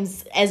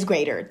 times as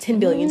greater. 10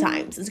 billion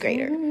times as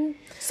greater.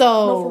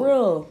 So... No, for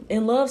real.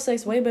 In love,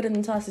 sex way better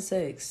than toxic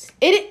sex.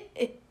 It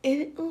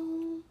is.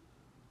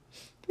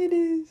 It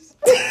is.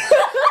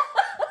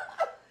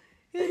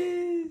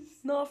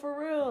 No, for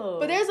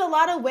real. But there's a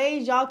lot of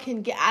ways y'all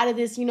can get out of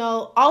this, you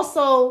know.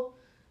 Also,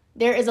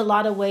 there is a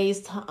lot of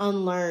ways to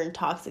unlearn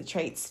toxic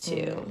traits,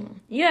 too.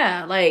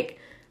 Yeah, like,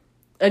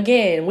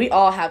 again, we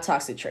all have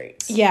toxic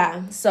traits.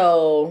 Yeah.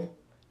 So,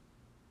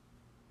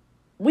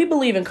 we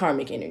believe in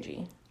karmic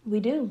energy.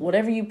 We do.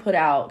 Whatever you put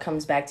out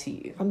comes back to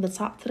you. From the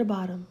top to the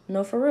bottom.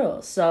 No, for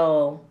real.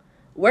 So,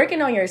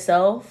 working on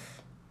yourself...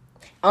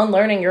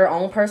 Unlearning your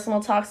own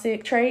personal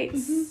toxic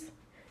traits,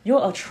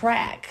 you'll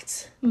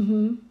attract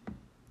the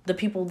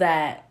people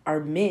that are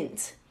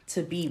meant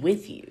to be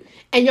with you.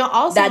 And you'll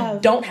also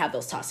don't have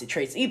those toxic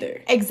traits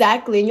either.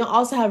 Exactly. And you'll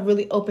also have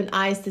really open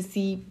eyes to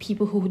see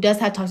people who does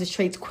have toxic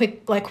traits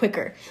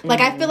quicker.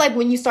 Like, I feel like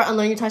when you start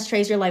unlearning your toxic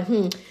traits, you're like,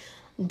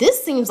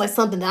 this seems like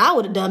something that I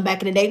would have done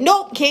back in the day.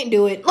 Nope, can't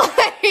do it.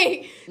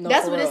 Like,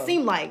 that's what it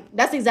seemed like.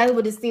 That's exactly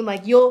what it seemed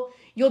like. You'll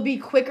be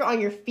quicker on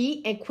your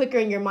feet and quicker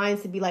in your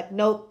minds to be like,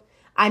 nope.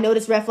 I know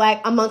this red flag.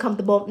 I'm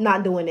uncomfortable.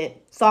 Not doing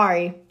it.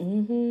 Sorry.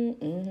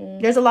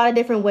 There's a lot of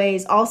different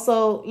ways.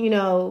 Also,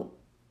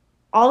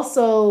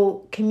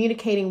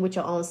 communicating with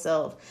your own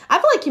self. I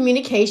feel like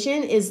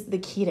communication is the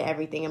key to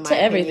everything in my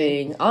opinion.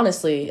 Everything,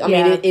 honestly. I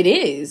mean, it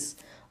is.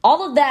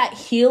 All of that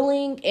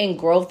healing and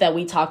growth that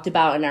we talked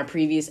about in our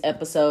previous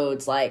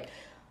episodes, like,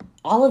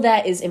 all of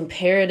that is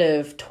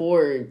imperative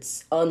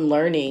towards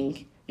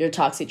unlearning your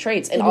toxic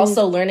traits and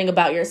also learning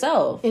about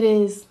yourself. It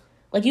is.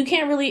 Like, you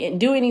can't really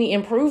do any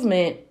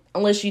improvement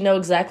unless you know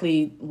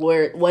exactly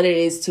what it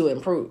is to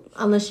improve.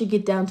 Unless you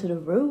get down to the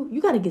root. You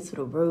got to get to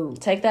the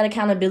root. Take that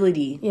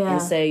accountability and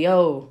say,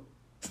 yo,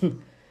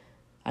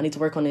 I need to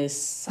work on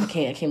this. I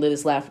can't live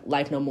this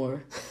life no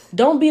more.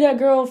 Don't be that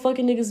girl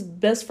fucking nigga's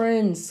best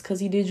friends because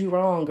he did you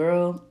wrong,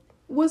 girl.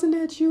 Wasn't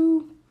that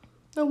you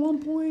at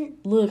one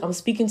point? Look, I'm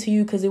speaking to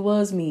you because it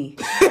was me.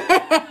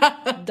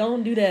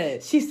 Don't do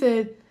that. She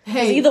said,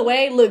 hey. Either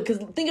way, look, because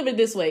think of it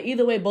this way.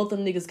 Either way, both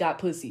them niggas got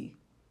pussy.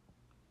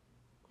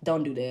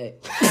 Don't do that.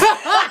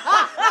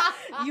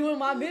 You in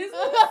my business?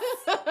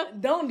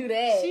 Don't do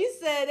that.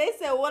 They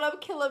said, what up,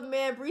 killer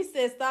man? Bree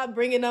said, stop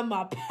bringing up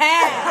my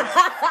past.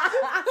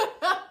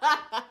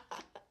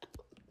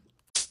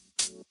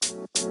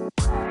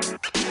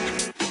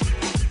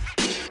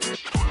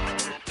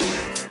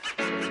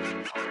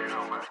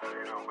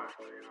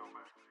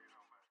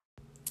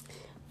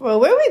 Bro,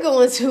 where are we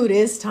going to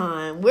this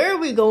time? Where are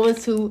we going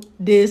to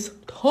this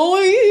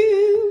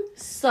time?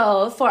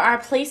 So, for our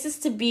places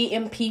to be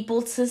and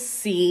people to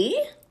see,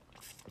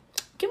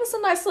 give us a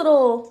nice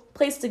little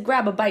place to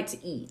grab a bite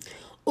to eat.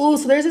 Ooh,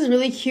 so there's this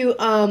really cute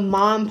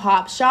mom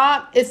pop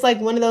shop. It's like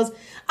one of those.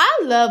 I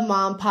love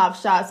mom pop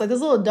shops. Like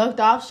those little ducked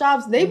off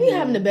shops. They be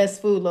having the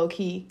best food, low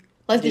key.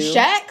 Like the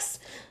Shacks.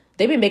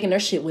 They be making their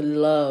shit with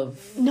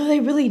love. No, they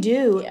really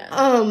do.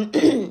 Yeah.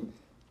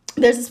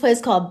 There's this place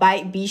called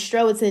Bite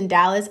Bistro. It's in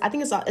Dallas. I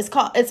think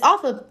it's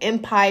off of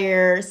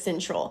Empire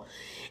Central.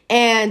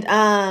 And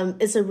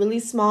it's a really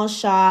small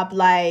shop.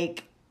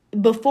 Like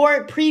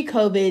before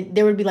pre-COVID,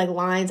 there would be like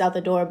lines out the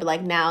door, but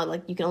like now,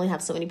 like you can only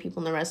have so many people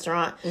in the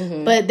restaurant.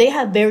 But they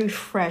have very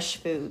fresh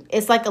food.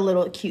 It's like a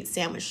little cute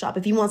sandwich shop.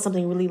 If you want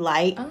something really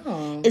light,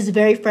 it's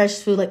very fresh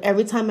food. Like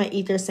every time I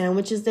eat their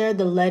sandwiches there,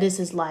 the lettuce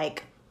is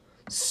like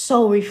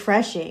so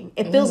refreshing.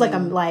 It feels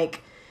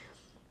like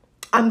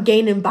I'm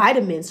gaining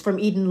vitamins from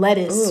eating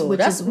lettuce. Ooh,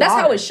 that's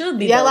how it should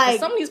be. Yeah, though, like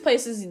some of these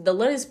places, the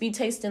lettuce be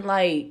tasting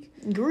like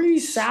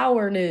grease,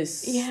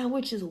 sourness. Yeah,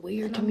 which is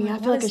weird to me. I Why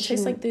feel like does it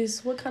tastes like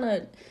this. What kind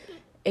of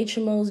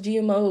HMOs,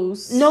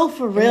 GMOs? No,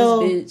 for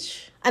real,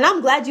 bitch. And I'm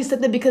glad you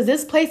said that because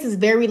this place is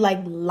very like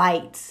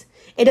light.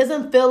 It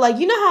doesn't feel like,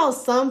 you know how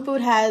some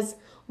food has,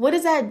 what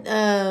is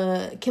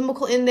that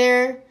chemical in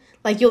there?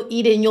 Like you'll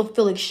eat it and you'll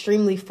feel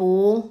extremely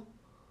full.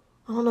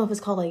 I don't know if it's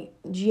called like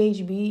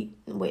GHB.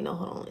 Wait, no,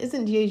 hold on.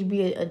 Isn't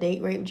GHB a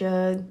date rape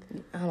drug?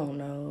 I don't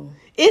know.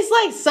 It's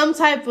like some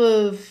type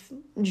of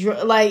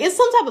it's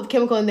some type of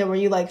chemical in there where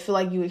you like feel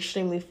like you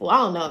extremely full. I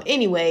don't know.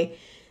 Anyway,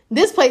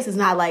 this place is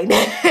not like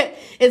that.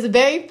 It's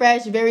very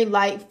fresh, very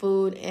light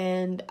food,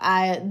 and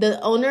the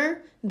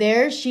owner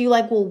there, she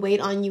like will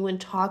wait on you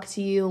and talk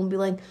to you and be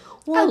like,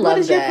 well, what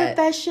is your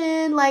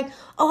profession? Like,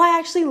 oh, I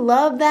actually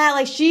love that.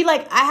 Like,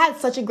 I had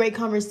such a great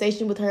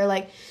conversation with her.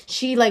 Like,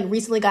 she, like,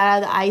 recently got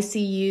out of the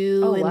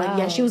ICU. Oh, and, wow. like,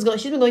 yeah, she's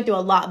been going through a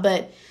lot.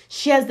 But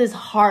she has this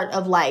heart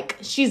of, like,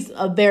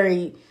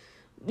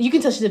 you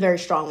can tell she's a very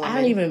strong woman. I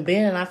haven't even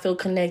been, and I feel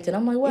connected.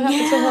 I'm like, what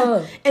happened to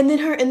her? And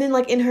then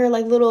like in her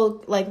like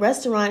little like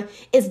restaurant,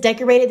 it's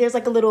decorated. There's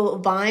like a little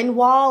vine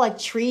wall, like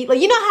tree. Like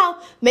you know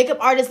how makeup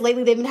artists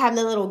lately they've been having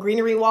that little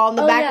greenery wall in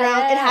the background.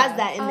 Yeah. It has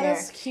that in there.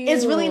 That's cute.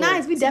 It's really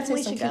nice. We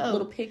definitely should go.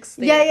 Little pics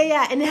there.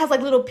 Yeah. And it has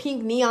like little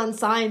pink neon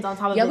signs on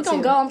top of it. Yeah, we're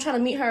gonna go. I'm trying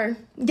to meet her.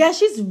 Yeah,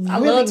 she's I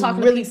love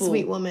talking really to people.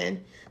 Sweet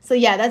woman. So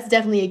yeah, that's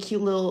definitely a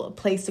cute little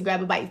place to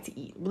grab a bite to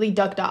eat. Really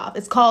ducked off.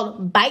 It's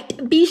called Bite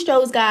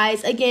Bistros,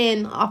 guys.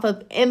 Again, off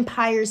of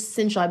Empire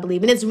Central, I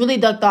believe. And it's really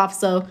ducked off,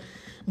 so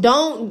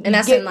don't... And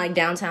that's in like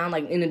downtown,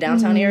 like in the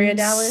downtown area of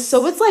Dallas?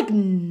 So it's like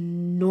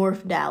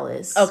North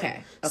Dallas.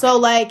 Okay. So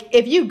like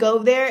if you go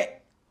there,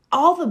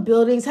 all the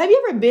buildings... Have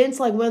you ever been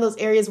to like one of those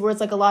areas where it's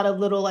like a lot of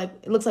little like...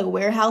 It looks like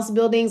warehouse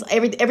buildings.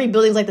 Every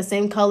building's like the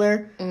same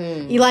color.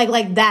 You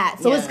like that.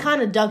 So it's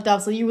kind of ducked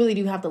off, so you really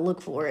do have to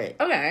look for it.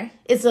 Okay.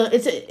 It's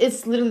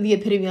literally the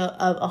epitome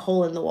of a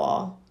hole in the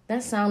wall.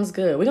 That sounds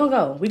good. We're gonna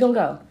go.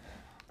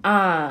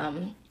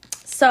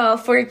 So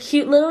for a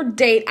cute little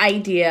date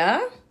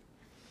idea.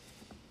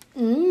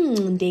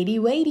 Datey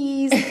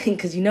waties.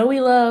 Because you know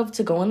we love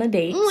to go on the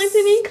dates.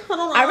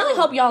 I really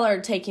hope y'all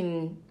are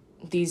taking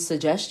these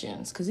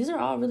suggestions because these are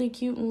all really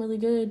cute and really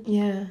good.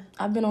 Yeah.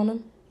 I've been on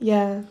them.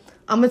 Yeah.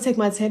 I'm gonna take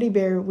my teddy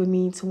bear with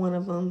me to one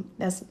of them.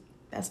 That's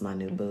my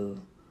new boo.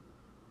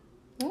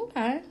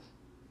 Okay.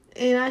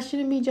 And I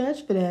shouldn't be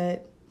judged for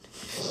that.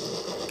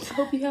 I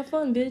hope you have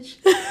fun, bitch.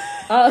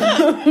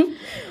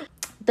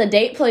 The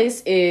date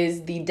place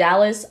is the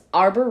Dallas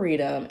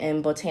Arboretum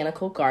and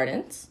Botanical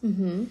Gardens.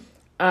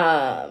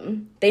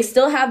 They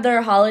still have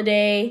their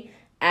holiday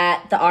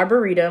at the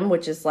Arboretum,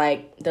 which is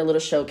like their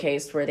little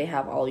showcase where they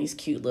have all these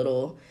cute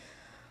little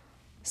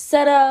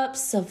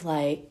setups of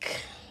like...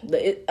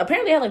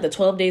 apparently they have like the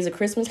 12 days of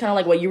Christmas, kind of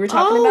like what you were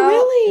talking about. Oh,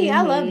 really?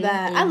 I love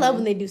that. I love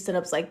when they do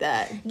setups like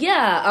that.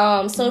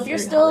 Yeah. So if you're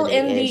still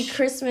in the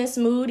Christmas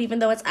mood, even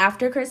though it's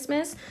after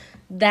Christmas,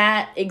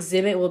 that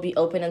exhibit will be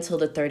open until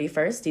the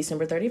 31st,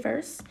 December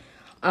 31st.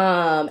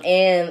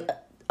 And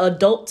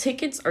adult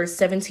tickets are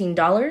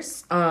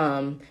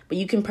 $17. But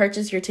you can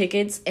purchase your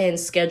tickets and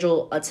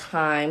schedule a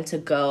time to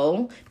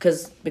go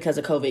because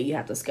of COVID, you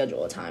have to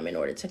schedule a time in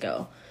order to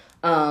go.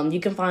 You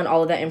can find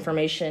all of that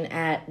information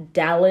at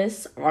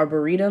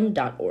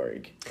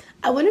dallasarboretum.org.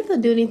 I wonder if they'll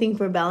do anything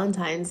for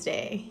Valentine's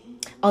Day.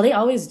 Oh, they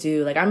always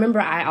do. Like, I remember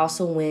I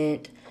also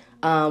went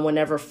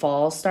whenever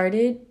fall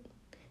started,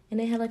 and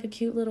they had, like, a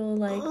cute little,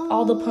 like,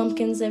 all the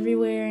pumpkins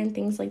everywhere and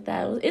things like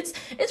that. It's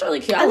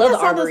really cute. I love the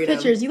Arboretum. Those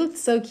pictures. You look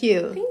so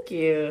cute. Thank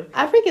you.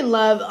 I freaking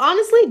love...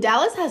 Honestly,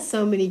 Dallas has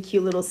so many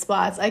cute little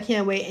spots. I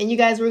can't wait. And you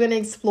guys, we're going to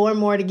explore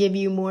more to give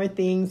you more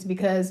things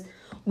because...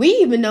 We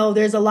even know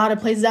there's a lot of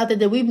places out there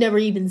that we've never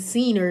even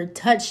seen or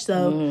touched.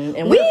 So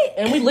and we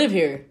live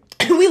here.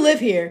 We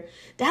live here.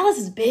 Dallas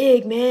is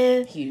big,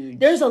 man. Huge.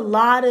 There's a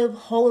lot of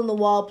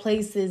hole-in-the-wall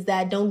places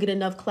that don't get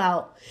enough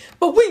clout.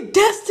 But we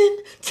destined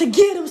to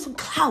get them some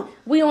clout.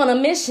 We on a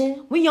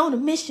mission. We on a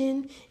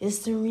mission. It's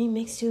the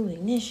remix to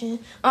Ignition.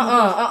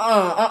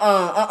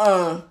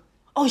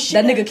 Oh shit.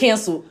 That nigga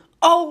canceled.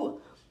 Oh,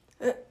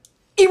 erase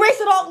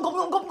it all. Go.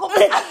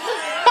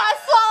 I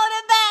swallowed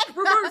it back.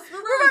 Reverse.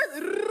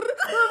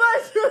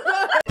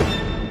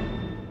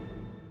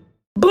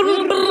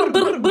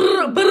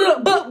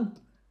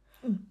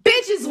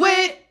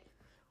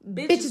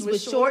 Bitches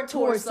with short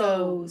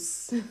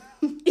torsos.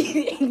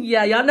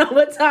 Yeah, y'all know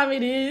what time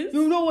it is.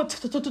 You know what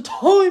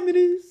time it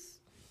is.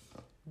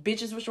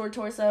 Bitches with short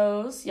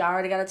torsos. Y'all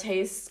already got a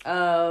taste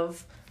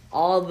of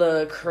all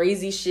the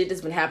crazy shit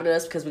that's been happening to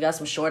us because we got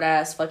some short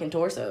ass fucking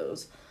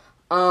torsos.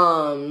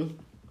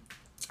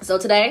 So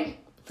today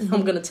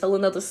I'm gonna tell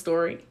another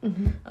story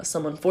of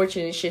some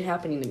unfortunate shit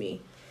happening to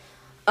me.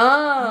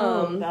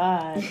 Oh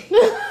God.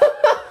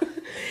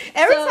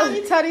 Every time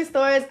you tell these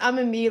stories, I'm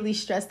immediately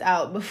stressed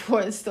out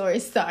before the story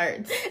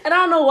starts. And I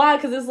don't know why,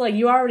 because it's like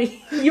you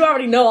already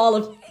know all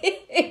of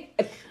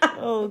it.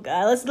 Oh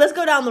God. Let's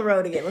go down the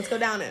road again. Let's go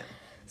down it.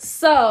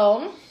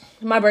 So,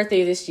 my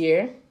birthday this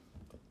year,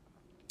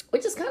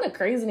 which is kind of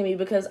crazy to me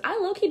because I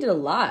low-key did a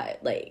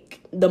lot.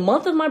 Like, the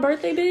month of my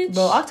birthday, bitch.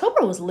 Bro,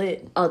 October was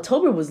lit.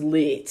 October was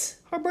lit.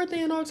 Her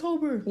birthday in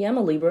October. Yeah, I'm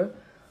a Libra.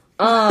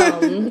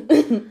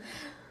 What's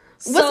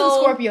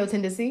some Scorpio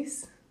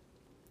tendencies?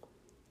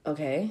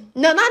 Okay.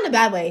 No, not in a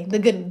bad way. The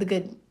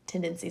good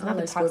tendencies, not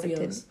the toxic Scorpios.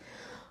 tendencies.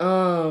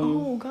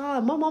 Oh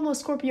God, my mama's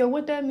Scorpio.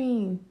 What that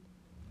mean?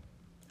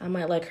 I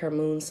might like her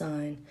moon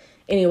sign.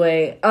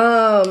 Anyway,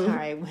 All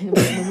right,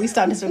 when we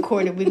start this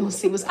recording, we gonna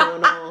see what's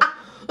going on.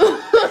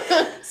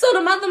 So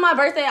the month of my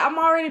birthday, I'm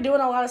already doing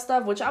a lot of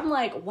stuff, which I'm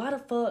like, why the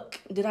fuck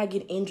did I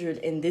get injured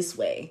in this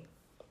way?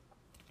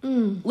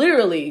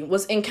 Literally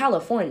was in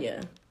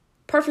California,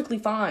 perfectly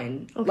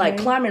fine, like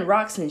climbing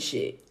rocks and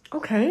shit.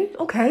 Okay.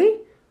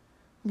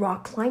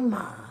 Rock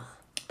climber.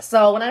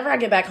 So whenever I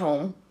get back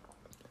home,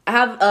 I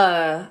have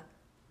a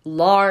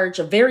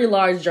very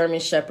large German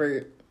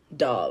Shepherd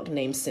dog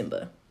named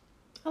Simba.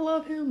 I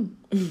love him.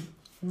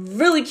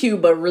 Really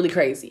cute, but really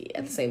crazy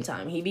at the same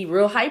time. He be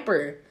real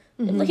hyper.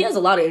 Like, he has a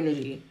lot of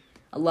energy.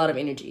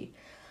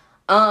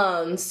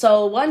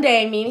 So one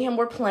day, me and him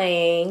were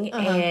playing,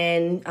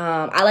 and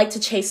I like to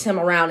chase him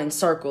around in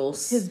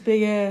circles. His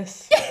big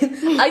ass.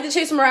 I like to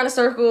chase him around in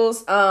circles,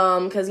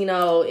 because, you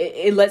know,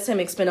 it lets him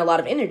expend a lot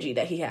of energy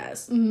that he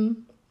has.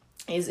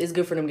 It's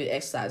good for them to get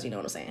exercise, you know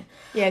what I'm saying?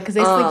 Yeah, because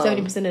they sleep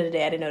 70% of the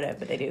day. I didn't know that,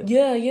 but they do.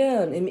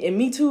 Yeah, and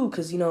me too,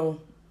 because, you know,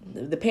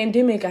 the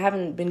pandemic, I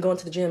haven't been going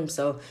to the gym,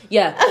 so,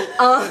 yeah.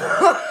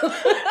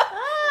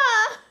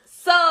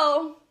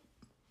 So,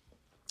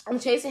 I'm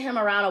chasing him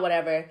around or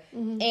whatever,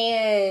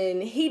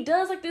 and he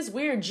does, like, this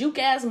weird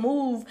juke-ass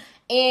move,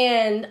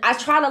 and I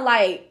try to,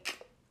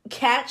 like,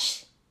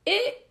 catch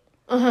it.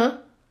 Oh,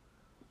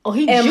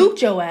 he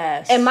juked your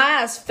ass. And my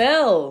ass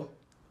fell,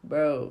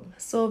 bro.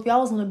 So if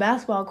y'all was on a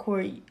basketball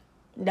court,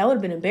 that would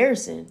have been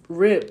embarrassing.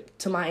 Rip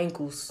to my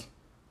ankles.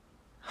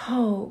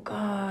 Oh,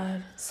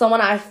 God. So when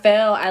I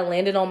fell, I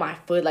landed on my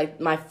foot, like,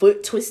 my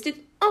foot twisted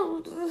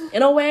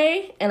in a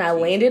way, and I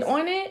landed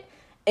on it.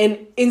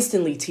 And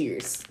instantly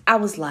tears. I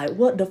was like,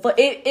 what the fuck?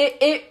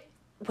 It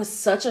was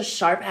such a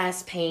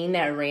sharp-ass pain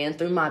that ran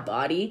through my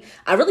body.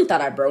 I really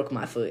thought I broke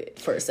my foot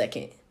for a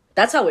second.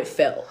 That's how it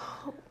felt.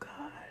 Oh, God.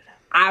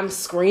 I'm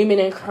screaming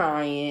and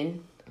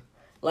crying.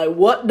 Like,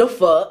 what the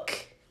fuck?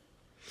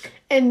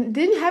 And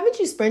haven't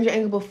you sprained your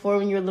ankle before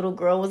when you were a little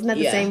girl? Wasn't that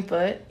the same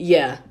foot?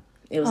 Yeah.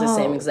 It was the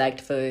same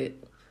exact foot.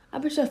 I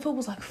bet that foot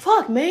was like,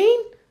 fuck, man.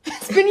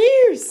 It's been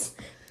years.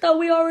 Thought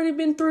we already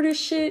been through this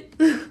shit.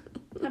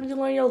 Haven't you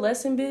learned your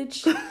lesson,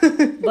 bitch?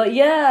 But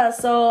yeah,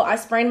 so I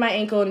sprained my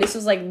ankle, and this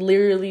was like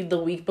literally the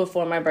week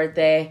before my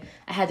birthday.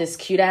 I had this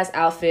cute ass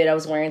outfit I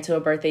was wearing to a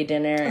birthday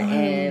dinner,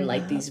 and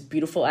like these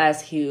beautiful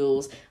ass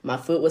heels. My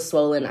foot was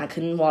swollen. I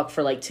couldn't walk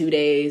for like 2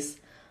 days.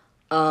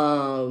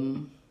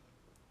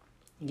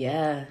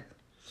 Yeah.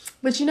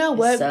 But you know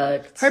what?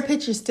 Sucked. Her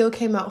picture still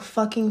came out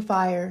fucking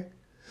fire.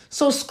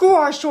 So screw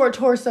our short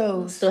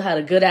torsos. Still had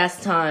a good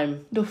ass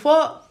time. The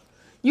fuck?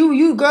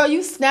 You girl,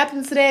 you snapped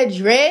into that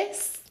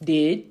dress.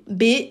 Did.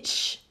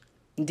 Bitch.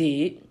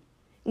 Did.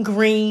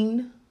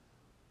 Green.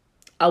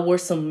 I wore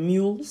some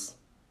mules.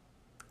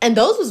 And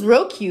those was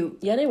real cute.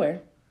 Yeah, they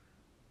were.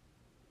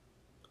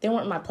 They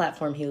weren't my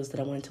platform heels that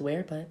I wanted to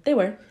wear, but they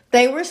were.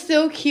 They were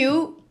still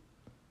cute.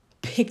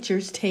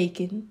 Pictures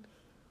taken.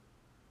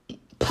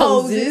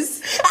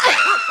 Poses. We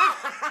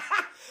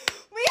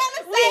had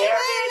the same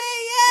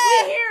feeling,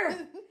 yeah. We're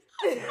here.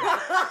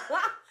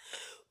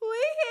 We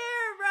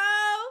here, bro.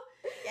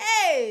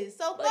 Yes.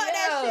 So fuck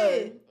that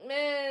shit.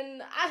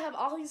 Man, I have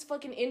all these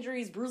fucking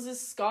injuries, bruises,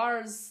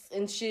 scars,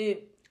 and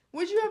shit.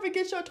 Would you ever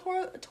get your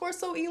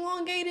torso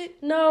elongated?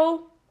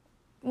 No.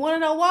 Want to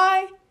know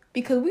why?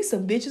 Because we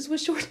some bitches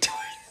with short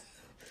torsos.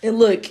 And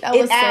look, That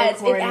was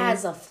so corny. it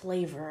adds a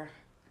flavor,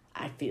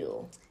 I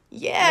feel.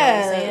 Yeah. You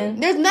know what I'm saying?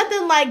 There's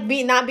nothing like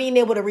not being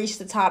able to reach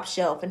the top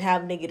shelf and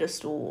have nigga get a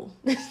stool.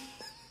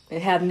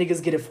 And have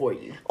niggas get it for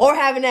you. Or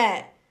having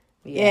that.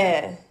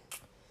 Yeah.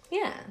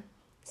 Yeah.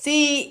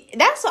 See,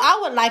 that's what I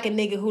would like a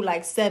nigga who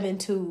like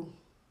 7'2".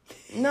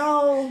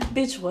 No.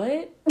 Bitch,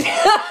 what?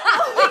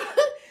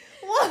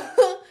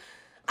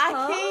 I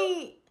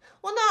can't.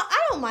 Well, no, I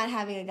don't mind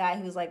having a guy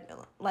who's like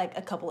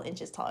a couple of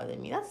inches taller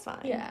than me. That's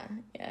fine. Yeah.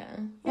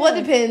 Well,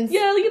 it depends.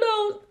 Yeah,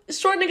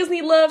 short niggas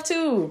need love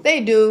too. They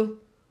do.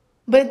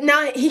 But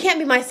now he can't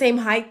be my same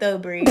height though,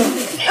 Bree. He can't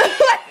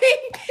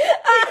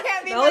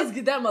be let's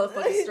get that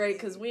motherfucker straight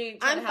because we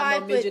ain't trying to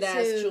have no midget ass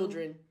 5'2".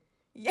 children.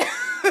 Yeah.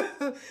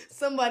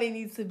 Somebody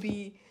needs to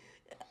be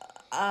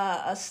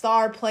a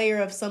star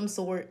player of some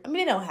sort. I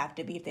mean, they don't have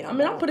to be if they don't.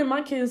 I'm putting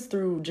my kids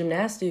through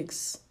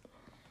gymnastics.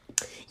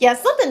 Yeah,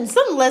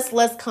 some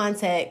less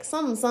contact.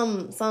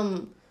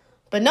 Some.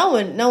 But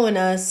knowing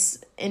us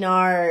in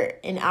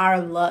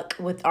our luck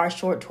with our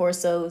short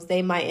torsos,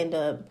 they might end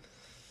up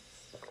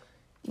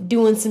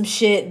doing some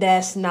shit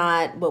that's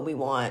not what we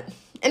want.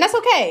 And that's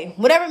okay.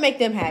 Whatever make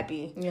them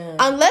happy. Yeah.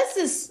 Unless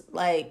it's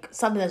like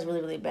something that's really,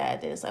 really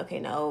bad, then it's like, okay,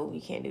 no,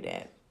 you can't do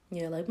that.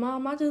 Yeah, like,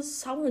 Mom, I want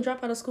to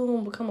drop out of school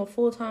and become a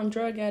full-time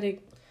drug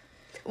addict.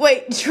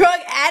 Wait, drug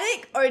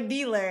addict or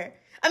dealer?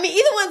 I mean,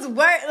 either one's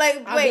work.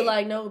 Like, I'd be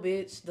like, no,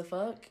 bitch, the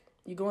fuck?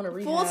 You going to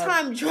rehab?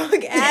 Full-time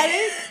drug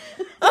addict?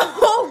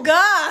 Oh,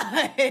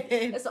 God.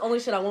 That's the only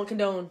shit I won't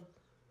condone.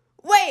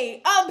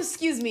 Wait,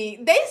 excuse me.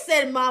 They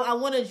said, Mom, I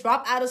want to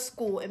drop out of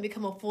school and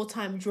become a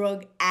full-time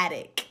drug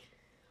addict.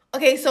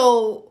 Okay,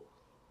 so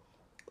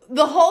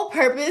the whole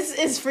purpose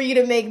is for you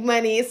to make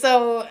money.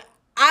 So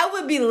I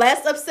would be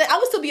less upset. I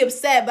would still be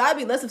upset, but I'd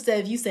be less upset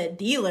if you said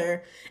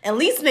dealer. At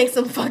least make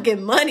some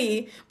fucking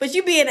money. But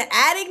you being an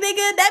addict,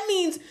 nigga, that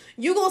means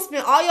you gonna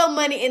spend all your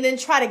money and then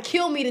try to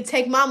kill me to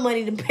take my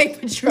money to pay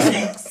for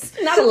drugs.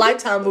 Not a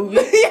Lifetime movie.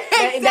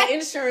 Yeah, exactly. That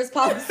insurance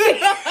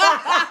policy.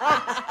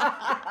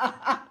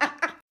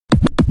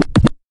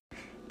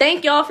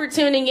 Thank y'all for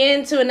tuning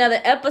in to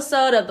another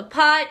episode of the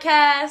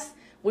podcast.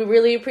 We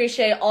really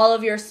appreciate all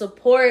of your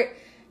support.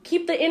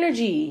 Keep the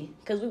energy,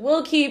 because we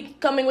will keep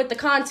coming with the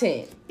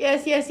content.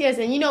 Yes.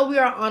 And we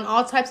are on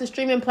all types of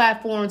streaming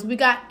platforms. We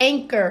got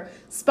Anchor,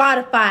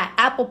 Spotify,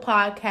 Apple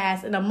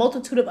Podcasts, and a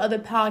multitude of other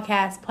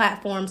podcast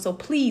platforms. So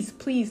please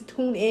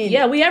tune in.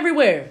 Yeah, we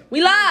everywhere.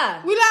 We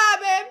live,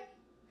 babe.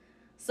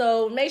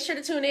 So make sure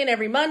to tune in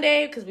every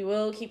Monday, because we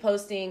will keep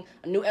posting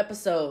a new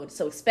episode.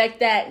 So expect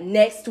that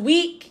next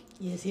week.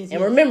 Yes.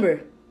 And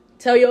remember,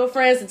 tell your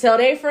friends to tell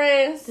their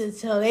friends. To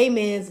tell their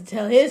mans to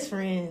tell his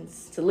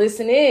friends. To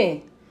listen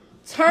in.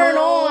 Turn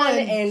on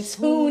and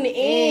tune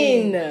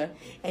in.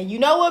 And you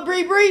know what,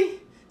 Bree?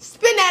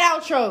 Spin that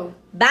outro.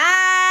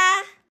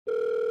 Bye.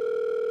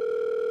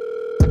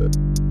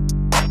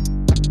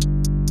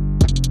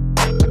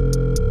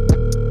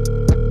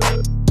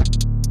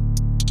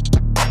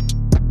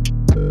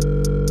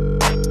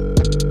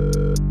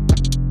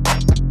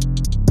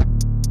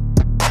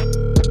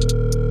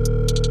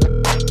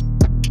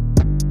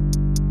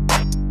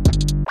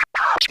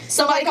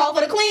 Somebody call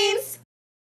for the queens.